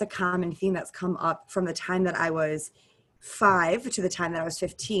a common theme that's come up from the time that I was 5 to the time that I was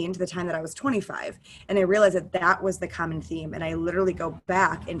 15 to the time that I was 25. And I realized that was the common theme. And I literally go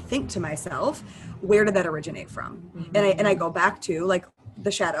back and think to myself, where did that originate from? And I go back to like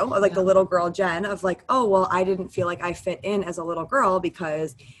the shadow, or like the little girl Jen, of like, oh, well, I didn't feel like I fit in as a little girl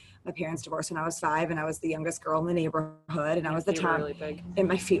because my parents divorced when I was 5, and I was the youngest girl in the neighborhood, and I was the top. Really big. And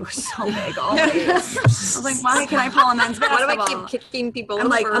my feet were so big always. I was like, why can I pull a men's basketball? Why do I keep kicking people I'm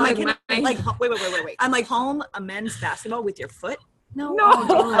like, over? wait. I'm like, home a men's basketball with your foot? No.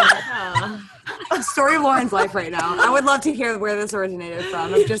 Story of Lauren's life right now. I would love to hear where this originated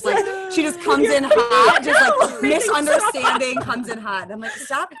from. Of just like, she just comes in hot, just like misunderstanding comes in hot. And I'm like,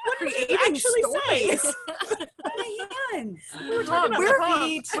 stop creating stories. Where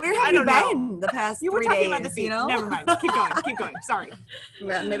have you been the past 3 days? You were talking about the feet. You know? Never mind. Keep going. Sorry.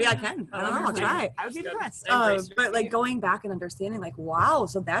 Yeah, maybe I can. I don't know. I'll try. I would be impressed. But like going back and understanding like, wow,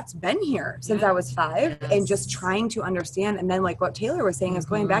 so that's been here since I was 5, and just trying to understand. And then like what Taylor was saying is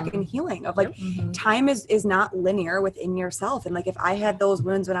going back and healing of like time is not linear within yourself. And like, if I had those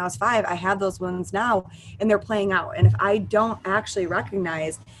wounds when I was 5, I have those wounds now, and they're playing out. And if I don't actually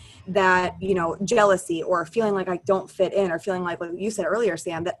recognize that, you know, jealousy or feeling like I don't fit in, or feeling like what you said earlier,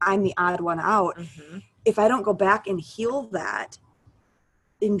 Sam, that I'm the odd one out, if I don't go back and heal that,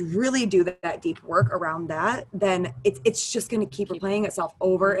 really do that deep work around that, then it's just going to keep replaying itself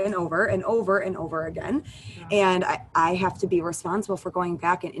over and over and over and over again. And I have to be responsible for going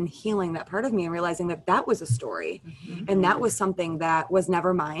back and healing that part of me and realizing that was a story. And that was something that was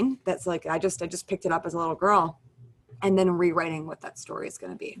never mine. That's like, I just picked it up as a little girl, and then rewriting what that story is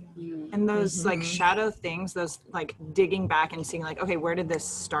going to be. And those like shadow things, those like digging back and seeing like, okay, where did this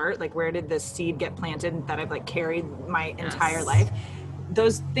start? Like, where did this seed get planted that I've like carried my entire life?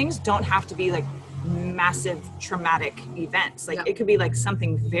 Those things don't have to be like massive traumatic events. Like it could be like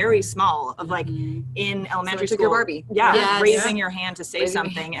something very small of like in elementary school. Your Barbie. Raising your hand to say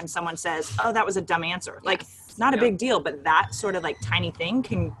something and someone says, oh, that was a dumb answer. Like not a big deal, but that sort of like tiny thing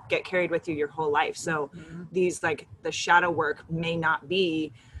can get carried with you your whole life. So these like the shadow work may not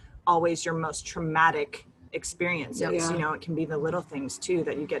be always your most traumatic experience. You know, it can be the little things too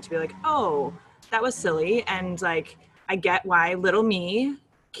that you get to be like, oh, that was silly. And like, I get why little me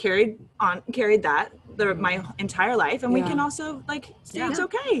carried that my entire life, and we can also like say it's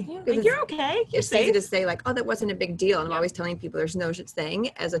okay. Like, you're okay. It's easy to say like, oh, that wasn't a big deal. And I'm always telling people there's no such thing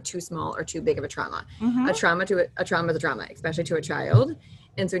as a too small or too big of a trauma. A trauma is a trauma, especially to a child.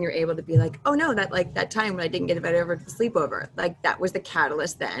 And so when you're able to be like, oh no, that time when I didn't get invited over to the sleepover, like that was the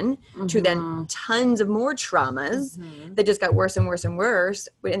catalyst then to then tons of more traumas that just got worse and worse and worse.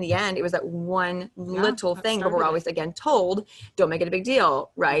 But in the end, it was that one little thing, but we're always again told, don't make it a big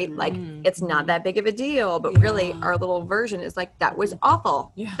deal, right? Like it's not that big of a deal, but really our little version is like, that was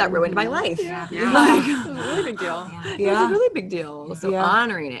awful. That ruined my life. Like, it was a really big deal. It was a really big deal. So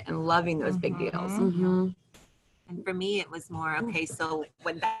honoring it and loving those big deals. And for me, it was more, okay, so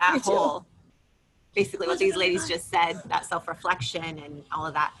when that whole, basically what these ladies just said, that self-reflection and all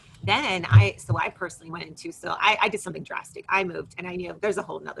of that, then I personally went into, I did something drastic. I moved, and I knew there's a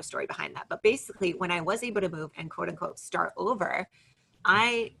whole nother story behind that. But basically, when I was able to move and quote unquote start over,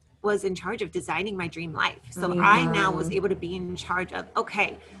 I was in charge of designing my dream life. So I now was able to be in charge of,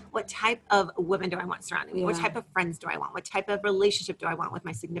 okay, what type of women do I want surrounding me? What type of friends do I want? What type of relationship do I want with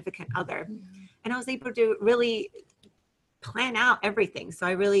my significant other? And I was able to really plan out everything. So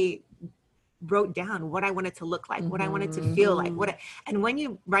I really wrote down what I wanted to look like, what I wanted to feel like, and when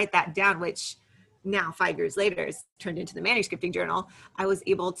you write that down, which now 5 years later is turned into the manuscripting journal, I was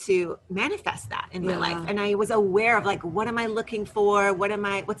able to manifest that in my life. And I was aware of like, what am I looking for?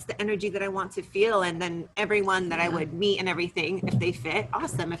 What's the energy that I want to feel? And then everyone that I would meet and everything, if they fit,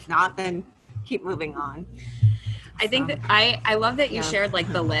 awesome. If not, then keep moving on. I think that I love that you shared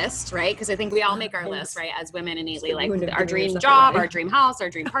like the list, right? Because I think we all make our lists, right? As women innately, like our dream job, our dream house, our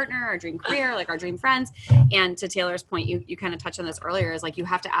dream partner, our dream career, like our dream friends. And to Taylor's point, you kind of touched on this earlier, is like, you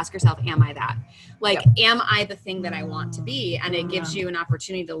have to ask yourself, am I that? Like, am I the thing that I want to be? And it gives you an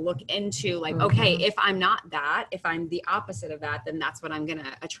opportunity to look into like, okay, if I'm not that, if I'm the opposite of that, then that's what I'm going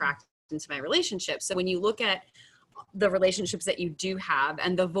to attract into my relationship. So when you look at the relationships that you do have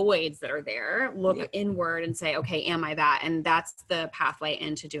and the voids that are there, look inward and say, okay, am I that? And that's the pathway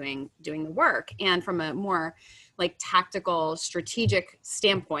into doing the work. And from a more like tactical, strategic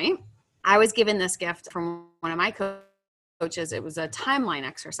standpoint, I was given this gift from one of my coaches. It was a timeline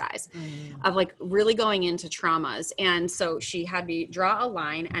exercise of like really going into traumas. And so she had me draw a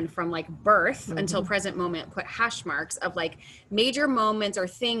line, and from like birth until present moment, put hash marks of like major moments or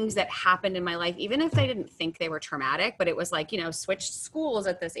things that happened in my life, even if I didn't think they were traumatic, but it was like, you know, switched schools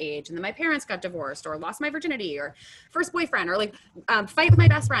at this age, and then my parents got divorced, or lost my virginity, or first boyfriend, or like fight with my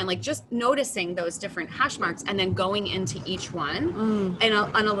best friend, like just noticing those different hash marks and then going into each one and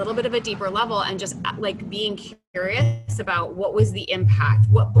on a little bit of a deeper level, and just like being curious about what was the impact,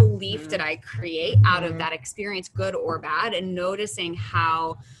 what belief did I create out of that experience, good or bad, and noticing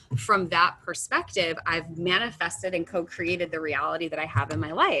how from that perspective I've manifested and co-created the reality that I have in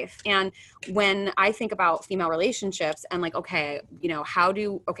my life. And when I think about female relationships and like, okay, you know,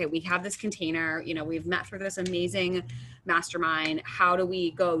 we have this container, you know, we've met through this amazing mastermind, how do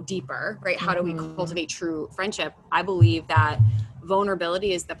we go deeper, right? How do we cultivate true friendship? I believe that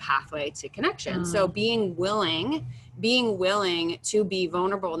vulnerability is the pathway to connection. So being willing to be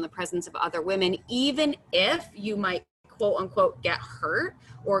vulnerable in the presence of other women, even if you might quote unquote get hurt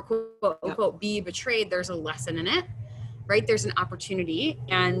or quote unquote be betrayed, there's a lesson in it, right? There's an opportunity,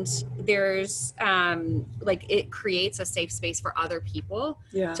 and there's like it creates a safe space for other people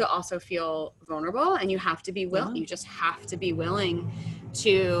to also feel vulnerable. And you have to be willing, you just have to be willing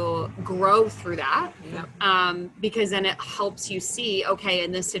to grow through that, because then it helps you see, okay,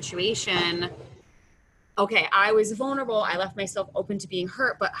 in this situation, okay, I was vulnerable. I left myself open to being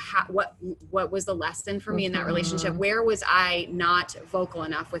hurt, but what was the lesson for me in that relationship? Where was I not vocal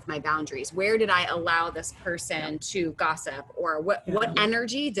enough with my boundaries? Where did I allow this person to gossip, or what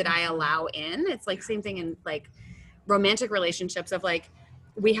energy did I allow in? It's like same thing in like romantic relationships of like,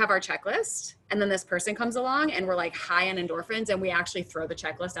 we have our checklist and then this person comes along and we're like high on endorphins and we actually throw the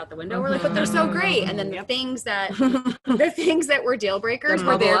checklist out the window. We're like, but they're so great. And then the things that were deal breakers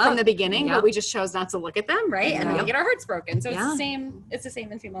were there from the beginning, but we just chose not to look at them. Right. And then we get our hearts broken. So it's the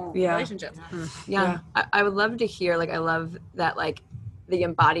same in female relationships. I would love to hear, like, I love that, like the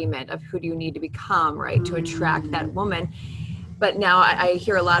embodiment of who do you need to become, right, to attract that woman. But now I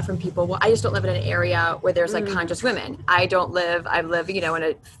hear a lot from people, well, I just don't live in an area where there's like conscious women. I live, you know, in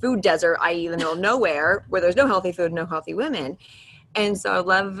a food desert, i.e. in the middle of nowhere, where there's no healthy food, no healthy women. And so I'd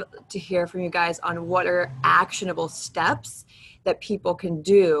love to hear from you guys on what are actionable steps that people can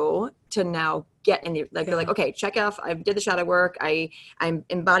do to now get in the, like, they're like, okay, check off, I did the shadow work, I'm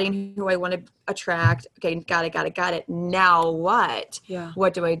embodying who I want to attract. Okay, got it. Now what? Yeah.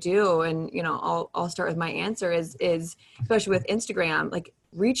 What do I do? And, you know, I'll start with my answer is especially with Instagram, like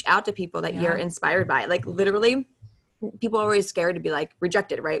reach out to people that you're inspired by. Like literally, people are always scared to be like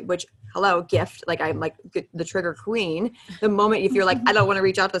rejected, right? Which, hello, gift. Like I'm like the trigger queen. The moment if you're like, I don't want to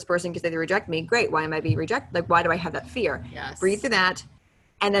reach out to this person because they reject me, great. Why am I being rejected? Like, why do I have that fear? Yes. Breathe through that.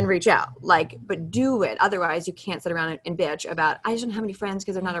 And then reach out, like, but do it. Otherwise you can't sit around and bitch about, I just don't have any friends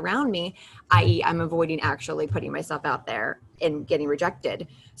because they're not around me, i.e. I'm avoiding actually putting myself out there and getting rejected.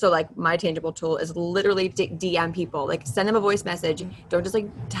 So like my tangible tool is literally DM people, like send them a voice message. Don't just like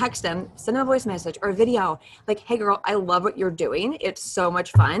text them, send them a voice message or a video. Like, hey girl, I love what you're doing. It's so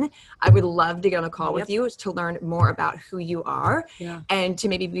much fun. I would love to get on a call with you to learn more about who you are and to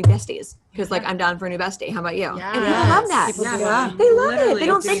maybe be besties. Because like I'm down for a new bestie. How about you? Yes. And people love that. They love it. They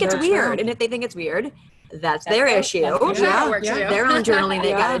don't think it's weird. And if they think it's weird, that's their issue. Their own journaling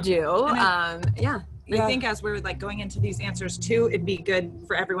they gotta do. I think as we're like going into these answers too, it'd be good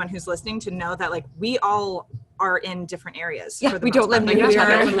for everyone who's listening to know that like we all are in different areas. Yeah, we don't live near each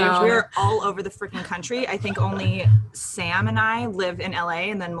other. We're all over the freaking country. I think only Sam and I live in LA,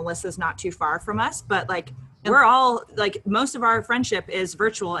 and then Melissa's not too far from us. But like we're all like, most of our friendship is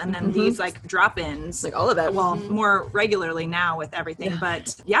virtual, and then these like drop-ins, like all of it. Well, more regularly now with everything.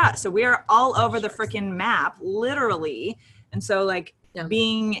 But yeah, so we're all over the freaking map, literally. And so like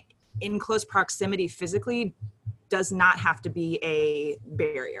being in close proximity physically does not have to be a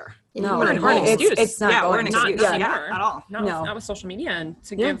barrier. No, or an excuse. It's not. Or an excuse. Not at all. Not with social media. And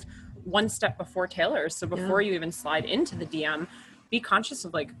to give one step before Taylor's, so before you even slide into the DM, be conscious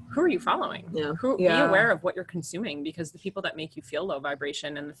of like, who are you following? Be aware of what you're consuming, because the people that make you feel low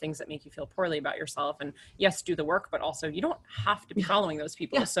vibration and the things that make you feel poorly about yourself, and yes, do the work, but also you don't have to be following those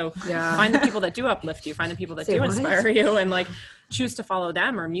people. So find the people that do uplift you, find the people that do inspire you, and like choose to follow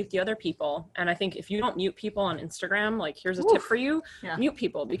them or mute the other people. And I think if you don't mute people on Instagram, like here's a tip for you, mute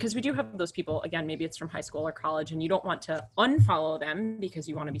people, because we do have those people, again, maybe it's from high school or college, and you don't want to unfollow them because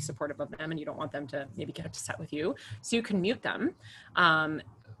you want to be supportive of them and you don't want them to maybe get upset with you. So you can mute them.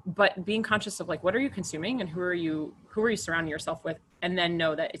 But being conscious of like, what are you consuming and who are you surrounding yourself with? And then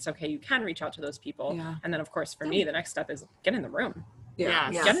know that it's okay. You can reach out to those people. And then of course, for me, the next step is get in the room.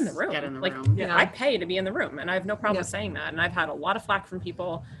 Get in the room. I pay to be in the room, and I have no problem saying that. And I've had a lot of flack from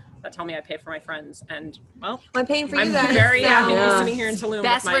people that tell me I pay for my friends, and well, I'm paying for you. I'm very happy to be sitting here in Tulum.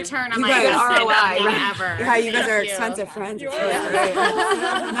 Best with my, return on my investment ever. Yeah, you guys are expensive friends. No,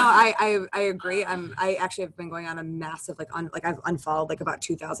 I agree. I actually have been going on a massive I've unfollowed like about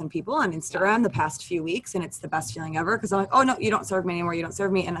 2,000 people on Instagram the past few weeks, and it's the best feeling ever, because I'm like, oh no, you don't serve me anymore. You don't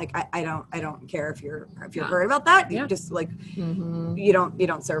serve me, and like I don't care if you're worried about that. You just like you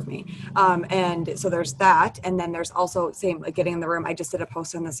don't serve me. And so there's that, and then there's also same like getting in the room. I just did a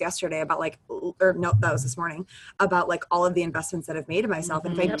post on this yesterday about that was this morning, about like all of the investments that I've made in myself.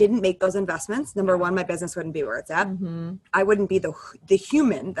 And if I didn't make those investments, number one, my business wouldn't be where it's at. I wouldn't be the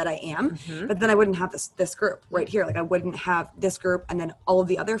human that I am, but then I wouldn't have this group right here. Like I wouldn't have this group and then all of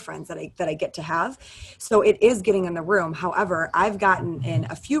the other friends that I get to have. So it is getting in the room. However, I've gotten in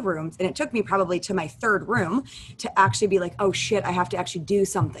a few rooms, and it took me probably to my third room to actually be like, oh shit, I have to actually do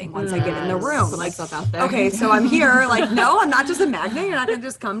something once I get in the room. Put myself out there. Okay, so I'm here, like, no, I'm not just a magnet. You're not gonna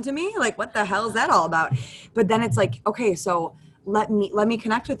just come to me. Like, what the hell is that all about? But then it's like, okay, so let me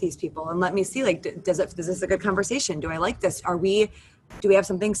connect with these people and let me see, like, is this a good conversation? Do I like this? Do we have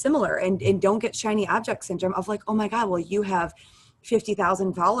something similar? And don't get shiny object syndrome of like, oh my God, well, you have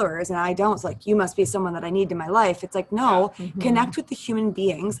 50,000 followers and I don't. It's like, you must be someone that I need in my life. It's like, no, connect with the human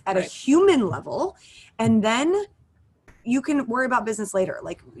beings at a human level, and then you can worry about business later.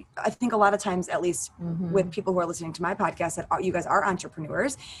 Like, I think a lot of times, at least with people who are listening to my podcast, that you guys are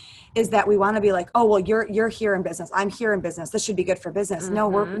entrepreneurs, is that we want to be like, oh, well, you're here in business. I'm here in business. This should be good for business. No,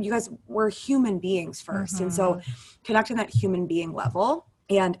 we're human beings first. And so connect on that human being level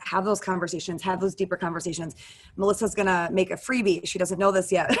and have those conversations, have those deeper conversations. Melissa's going to make a freebie. She doesn't know this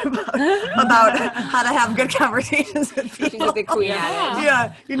yet about how to have good conversations with people. She's like the queen at it.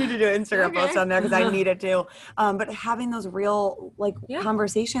 Yeah, you need to do an Instagram post on there because I need it too. But having those real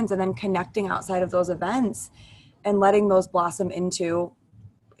conversations and then connecting outside of those events and letting those blossom into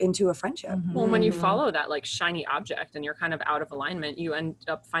a friendship. Well, when you follow that like shiny object and you're kind of out of alignment, you end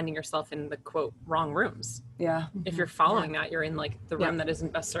up finding yourself in the quote wrong rooms. Yeah. If you're following that, you're in like the room that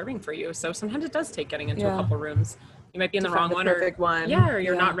isn't best serving for you. So sometimes it does take getting into a couple rooms. You might be in the wrong one, perfect one. Yeah, or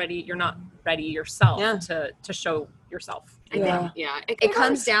you're not ready. You're not ready yourself to show yourself. It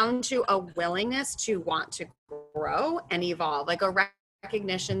comes down to a willingness to want to grow and evolve, like a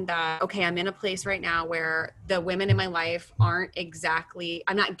recognition that, okay, I'm in a place right now where the women in my life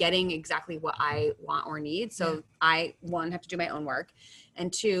I'm not getting exactly what I want or need. So I, one, have to do my own work,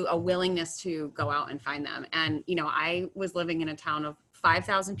 and two, a willingness to go out and find them. And, you know, I was living in a town of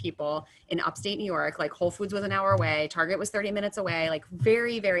 5,000 people in upstate New York. Like, Whole Foods was an hour away, Target was 30 minutes away, like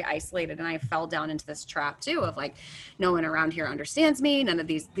very, very isolated. And I fell down into this trap too of like, no one around here understands me. None of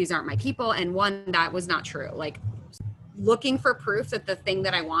these aren't my people. And one, that was not true. Like, looking for proof that the thing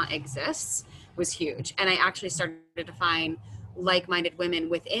that I want exists was huge. And I actually started to find like-minded women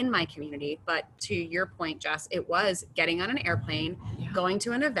within my community. But to your point, Jess, it was getting on an airplane, going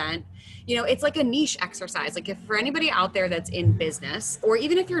to an event. You know, it's like a niche exercise. Like, if for anybody out there that's in business, or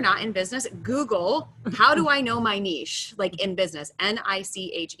even if you're not in business, Google, how do I know my niche? Like, in business,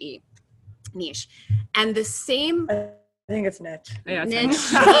 NICHE, niche. And the same... I think it's niche. Yeah, niche.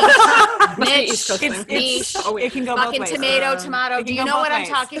 Niche. Niche. It can go both Fucking ways. tomato. Do you know what I'm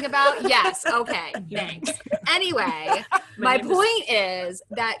talking about? Yes. Okay. Thanks. Anyway, my point is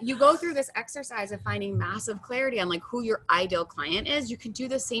that you go through this exercise of finding massive clarity on like who your ideal client is. You can do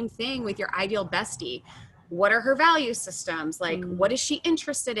the same thing with your ideal bestie. What are her value systems? Like, what is she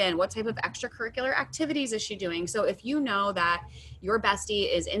interested in? What type of extracurricular activities is she doing? So if you know that your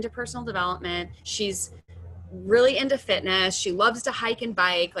bestie is into personal development, she's really into fitness, she loves to hike and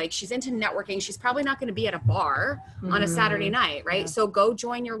bike, like she's into networking, she's probably not going to be at a bar on a Saturday night, right? So go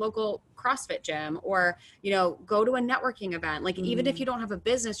join your local CrossFit gym, or, you know, go to a networking event. Like, even if you don't have a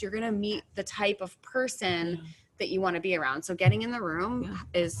business, you're going to meet the type of person that you want to be around. So getting in the room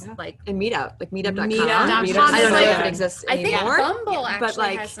is like, and meetup, like meetup.com. Meetup.com. I don't know Like, if it exists I think anymore. Bumble actually but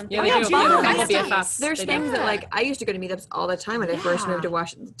like, has something. Yeah, they do. Bumble Bumble besties. BFFs. There's They do. things that like I used to go to meetups all the time when I first moved to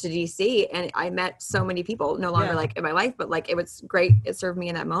Washington, to DC, and I met so many people, no longer like in my life, but like it was great. It served me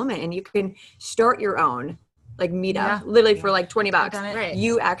in that moment. And you can start your own like meetup, literally for like $20. Right.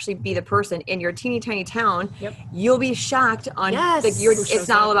 You actually be the person in your teeny tiny town. You'll be shocked on like it's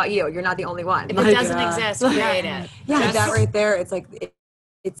not all about you. You're not the only one. If it doesn't exist, create it. Yeah, that right there. It's like,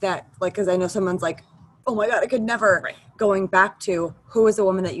 it's that, like, because I know someone's like, oh my God, I could never. Going back to who is the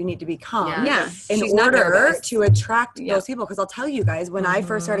woman that you need to become in She's not order nervous. to attract those people. Because I'll tell you guys, when I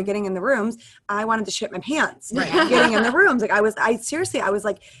first started getting in the rooms, I wanted to shit my pants getting in the rooms. Like, I was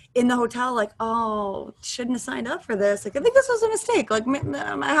like in the hotel, like, oh, shouldn't have signed up for this. Like, I think this was a mistake. Like,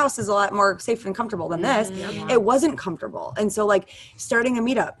 my house is a lot more safe and comfortable than this. It wasn't comfortable. And so, like, starting a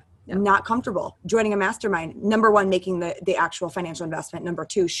meetup, not comfortable. Joining a mastermind, number one, making the actual financial investment. Number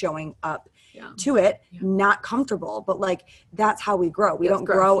two, showing up to it, not comfortable. But like, that's how we grow. We don't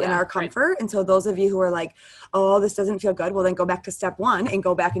grow in our comfort. And so those of you who are like, oh, this doesn't feel good, well, then go back to step one and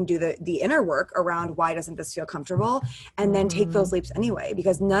go back and do the inner work around why doesn't this feel comfortable? And then take those leaps anyway,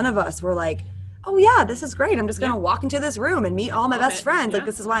 because none of us were like, oh yeah, this is great. I'm just going to walk into this room and meet all my best friends. Like,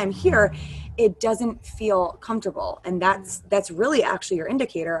 this is why I'm here. It doesn't feel comfortable. And that's really actually your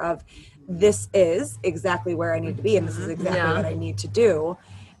indicator of, this is exactly where I need to be. And this is exactly what I need to do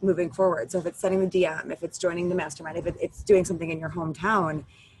moving forward. So if it's sending the DM, if it's joining the mastermind, if it's doing something in your hometown,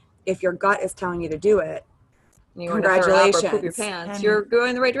 if your gut is telling you to do it, You congratulations. Or poop your pants. You're going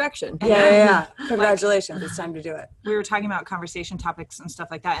in the right direction. Yeah. Congratulations. It's time to do it. We were talking about conversation topics and stuff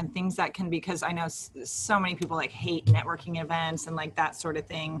like that, and things that can, because I know so many people like hate networking events and like that sort of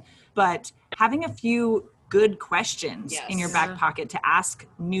thing, but having a few good questions in your back pocket to ask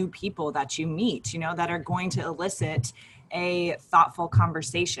new people that you meet, you know, that are going to elicit a thoughtful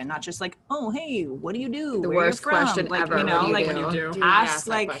conversation, not just like, oh, hey, what do you do? The Where worst you from? question like, ever. You know, What like do you do? ask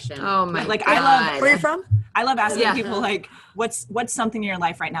like, Oh my like God. I love. Where are you from? I love asking people like, what's something in your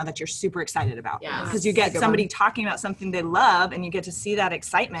life right now that you're super excited about? Yes. Because you get somebody talking about something they love, and you get to see that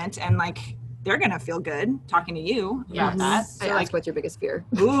excitement, and like they're gonna feel good talking to you about that. I ask, what's your biggest fear?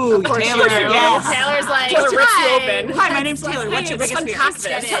 Ooh, Taylor, yes. Taylor's like, Taylor rips you "Hi." open. Hi, my name's Taylor. What's your biggest fear? Unpack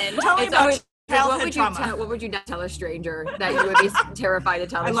this. Tell me It's about always- What childhood would you trauma. what would you not tell a stranger that you would be terrified to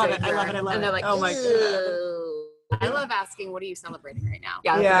tell a I love it, stranger? I love it, I love and it. they're like, Oh my "Ugh." I love asking, what are you celebrating right now?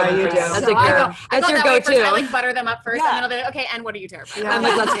 Yeah, Yeah, that's a you good do. one. That's So a I good. go- I That's go your that way first. go-to. I like butter them up first, Yeah. and then I'll be like, okay, and what are you terrified Yeah. I'm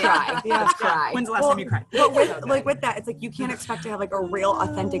like, let's cry. Yeah. Let's cry. When's the last Well, time you cried? But with that, it's like you can't expect to have like a real,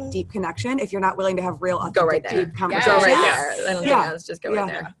 authentic, deep connection if you're not willing to have real, authentic, Go right there. deep Go conversations. right there. I don't Yeah. think else. Just go right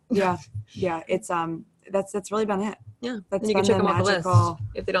there. Yeah. It's that's really been it. Yeah. That's And you can been check the them off the magical. list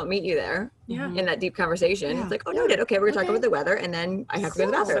if they don't meet you there Yeah. in that deep conversation. Yeah. It's like, oh, noted. Okay, we're gonna talk about the weather, and then I have to go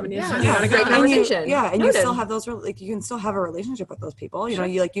to the bathroom. 70 Yeah. cents. Yeah. Gotta Great go. conversation. And you Noted. still have those like you can still have a relationship with those people. You know,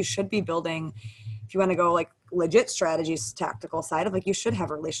 you should be building. If you want to go like legit strategies, tactical side of like you should have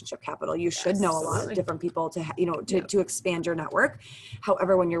relationship capital. You should know a lot of Absolutely. different people to expand your network.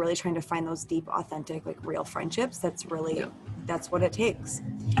 However, when you're really trying to find those deep, authentic, like real friendships, that's really that's what it takes.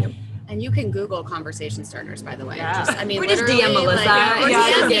 And you can Google conversation starters, by the way. Yeah. Just, I mean, Or just literally, DM Melissa. Like, or Yeah,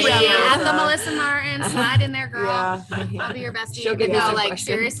 DM me. DM I'm the Melissa. Melissa Martin. Slide in there, girl. Yeah. I'll be your bestie. She'll give But you no, some like questions.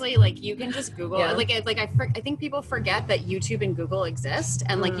 seriously, like you can just Google. Yeah. I think people forget that YouTube and Google exist,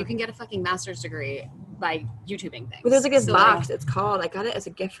 and like you can get a fucking master's degree by YouTubing things. But there's like this So, box. It's called. I got it as a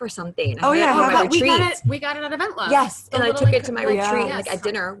gift for something. I Oh, got it yeah, at how my about- retreat. we got it at Event Love. Yes. And A I little, took like, it to my like, retreat, yes. like at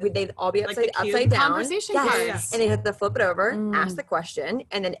dinner. They'd all be Like upside, the cube? upside down. Conversation Yes. cards. And they had to flip it over, ask the question,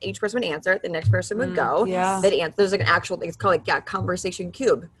 and then each person would answer it. The next person would go. Yeah. They'd answer. There's like an actual thing. It's called like conversation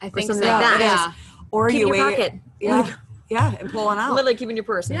cube. I or think something so. like that. Yeah. Or Keep you in your wait. pocket. Yeah, and pull one out. Literally keep in your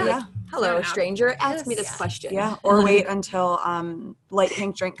purse. And be Yeah. like, hello, Yeah. stranger. Ask me this Yes. question. Yeah, or wait until light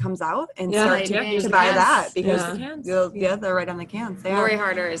pink drink comes out and Yeah. start Yeah, use to the buy cans. that because Yeah. The cans. they're right on the cans. They Lori are.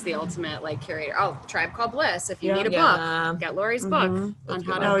 Harder is the ultimate like curator. Oh, Tribe Called Bliss. If you Yeah. need a Yeah. book, get Lori's book Mhm. on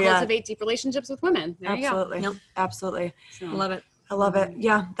how to Oh, yeah. cultivate deep relationships with women. There Absolutely, Yep. absolutely. you go. Love it. I love it.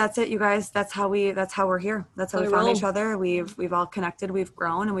 Yeah, that's it, you guys. That's how we're here. That's how we we found roll. each other. We've all connected. We've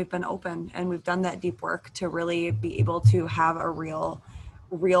grown, and we've been open, and we've done that deep work to really be able to have a real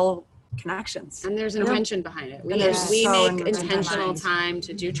connections. And there's intention behind it. We, And there's we so make intention intentional behind it. time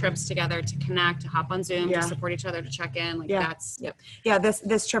to do trips together, to connect, to hop on Zoom, Yeah. to support each other, to check in. Like Yeah. that's Yeah,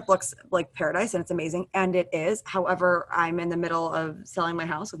 this trip looks like paradise and it's amazing, and it is. However, I'm in the middle of selling my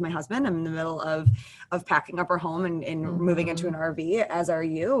house with my husband. I'm in the middle of packing up our home and moving into an RV, as are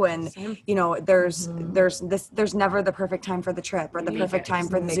you. And you know, there's never the perfect time for the trip or the perfect time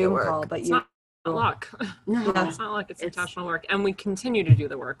for the Make it Zoom work. call, but It's you not luck. no. It's not like it's intentional work, and we continue to do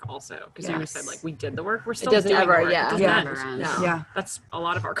the work also. Because you Yes. said like we did the work, we're It still doesn't doing ever, the work. yeah. It doesn't Yeah. end. Never ends. No. yeah. That's a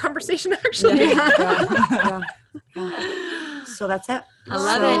lot of our conversation actually. Yeah. So that's it. I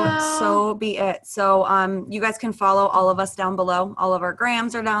love it. So be it. So you guys can follow all of us down below. All of our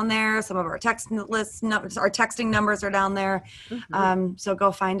grams are down there. Some of our text lists, our texting numbers are down there. So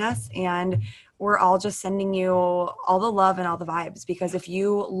go find us, and we're all just sending you all the love and all the vibes, because if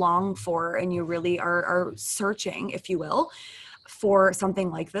you long for and you really are searching, if you will, for something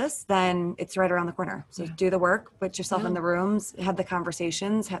like this, then it's right around the corner. So do the work, put yourself in the rooms, have the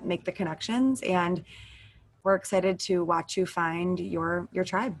conversations, make the connections, and we're excited to watch you find your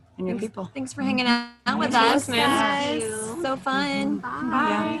tribe and your people. Thanks for hanging out with Thanks for us. listening. Yes. So fun.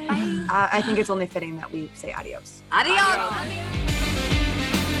 Yeah. I think it's only fitting that we say adios. Adios.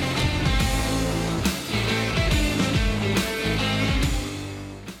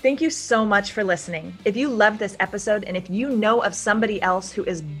 Thank you so much for listening. If you loved this episode, and if you know of somebody else who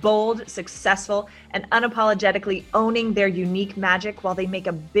is bold, successful, and unapologetically owning their unique magic while they make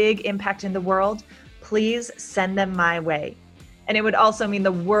a big impact in the world, please send them my way. And it would also mean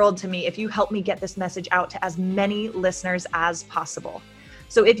the world to me if you help me get this message out to as many listeners as possible.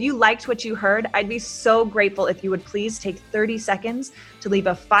 So if you liked what you heard, I'd be so grateful if you would please take 30 seconds to leave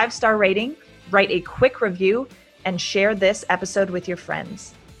a 5-star rating, write a quick review, and share this episode with your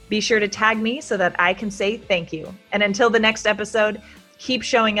friends. Be sure to tag me so that I can say thank you. And until the next episode, keep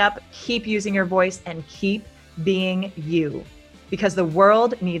showing up, keep using your voice, and keep being you, because the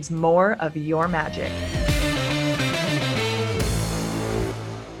world needs more of your magic.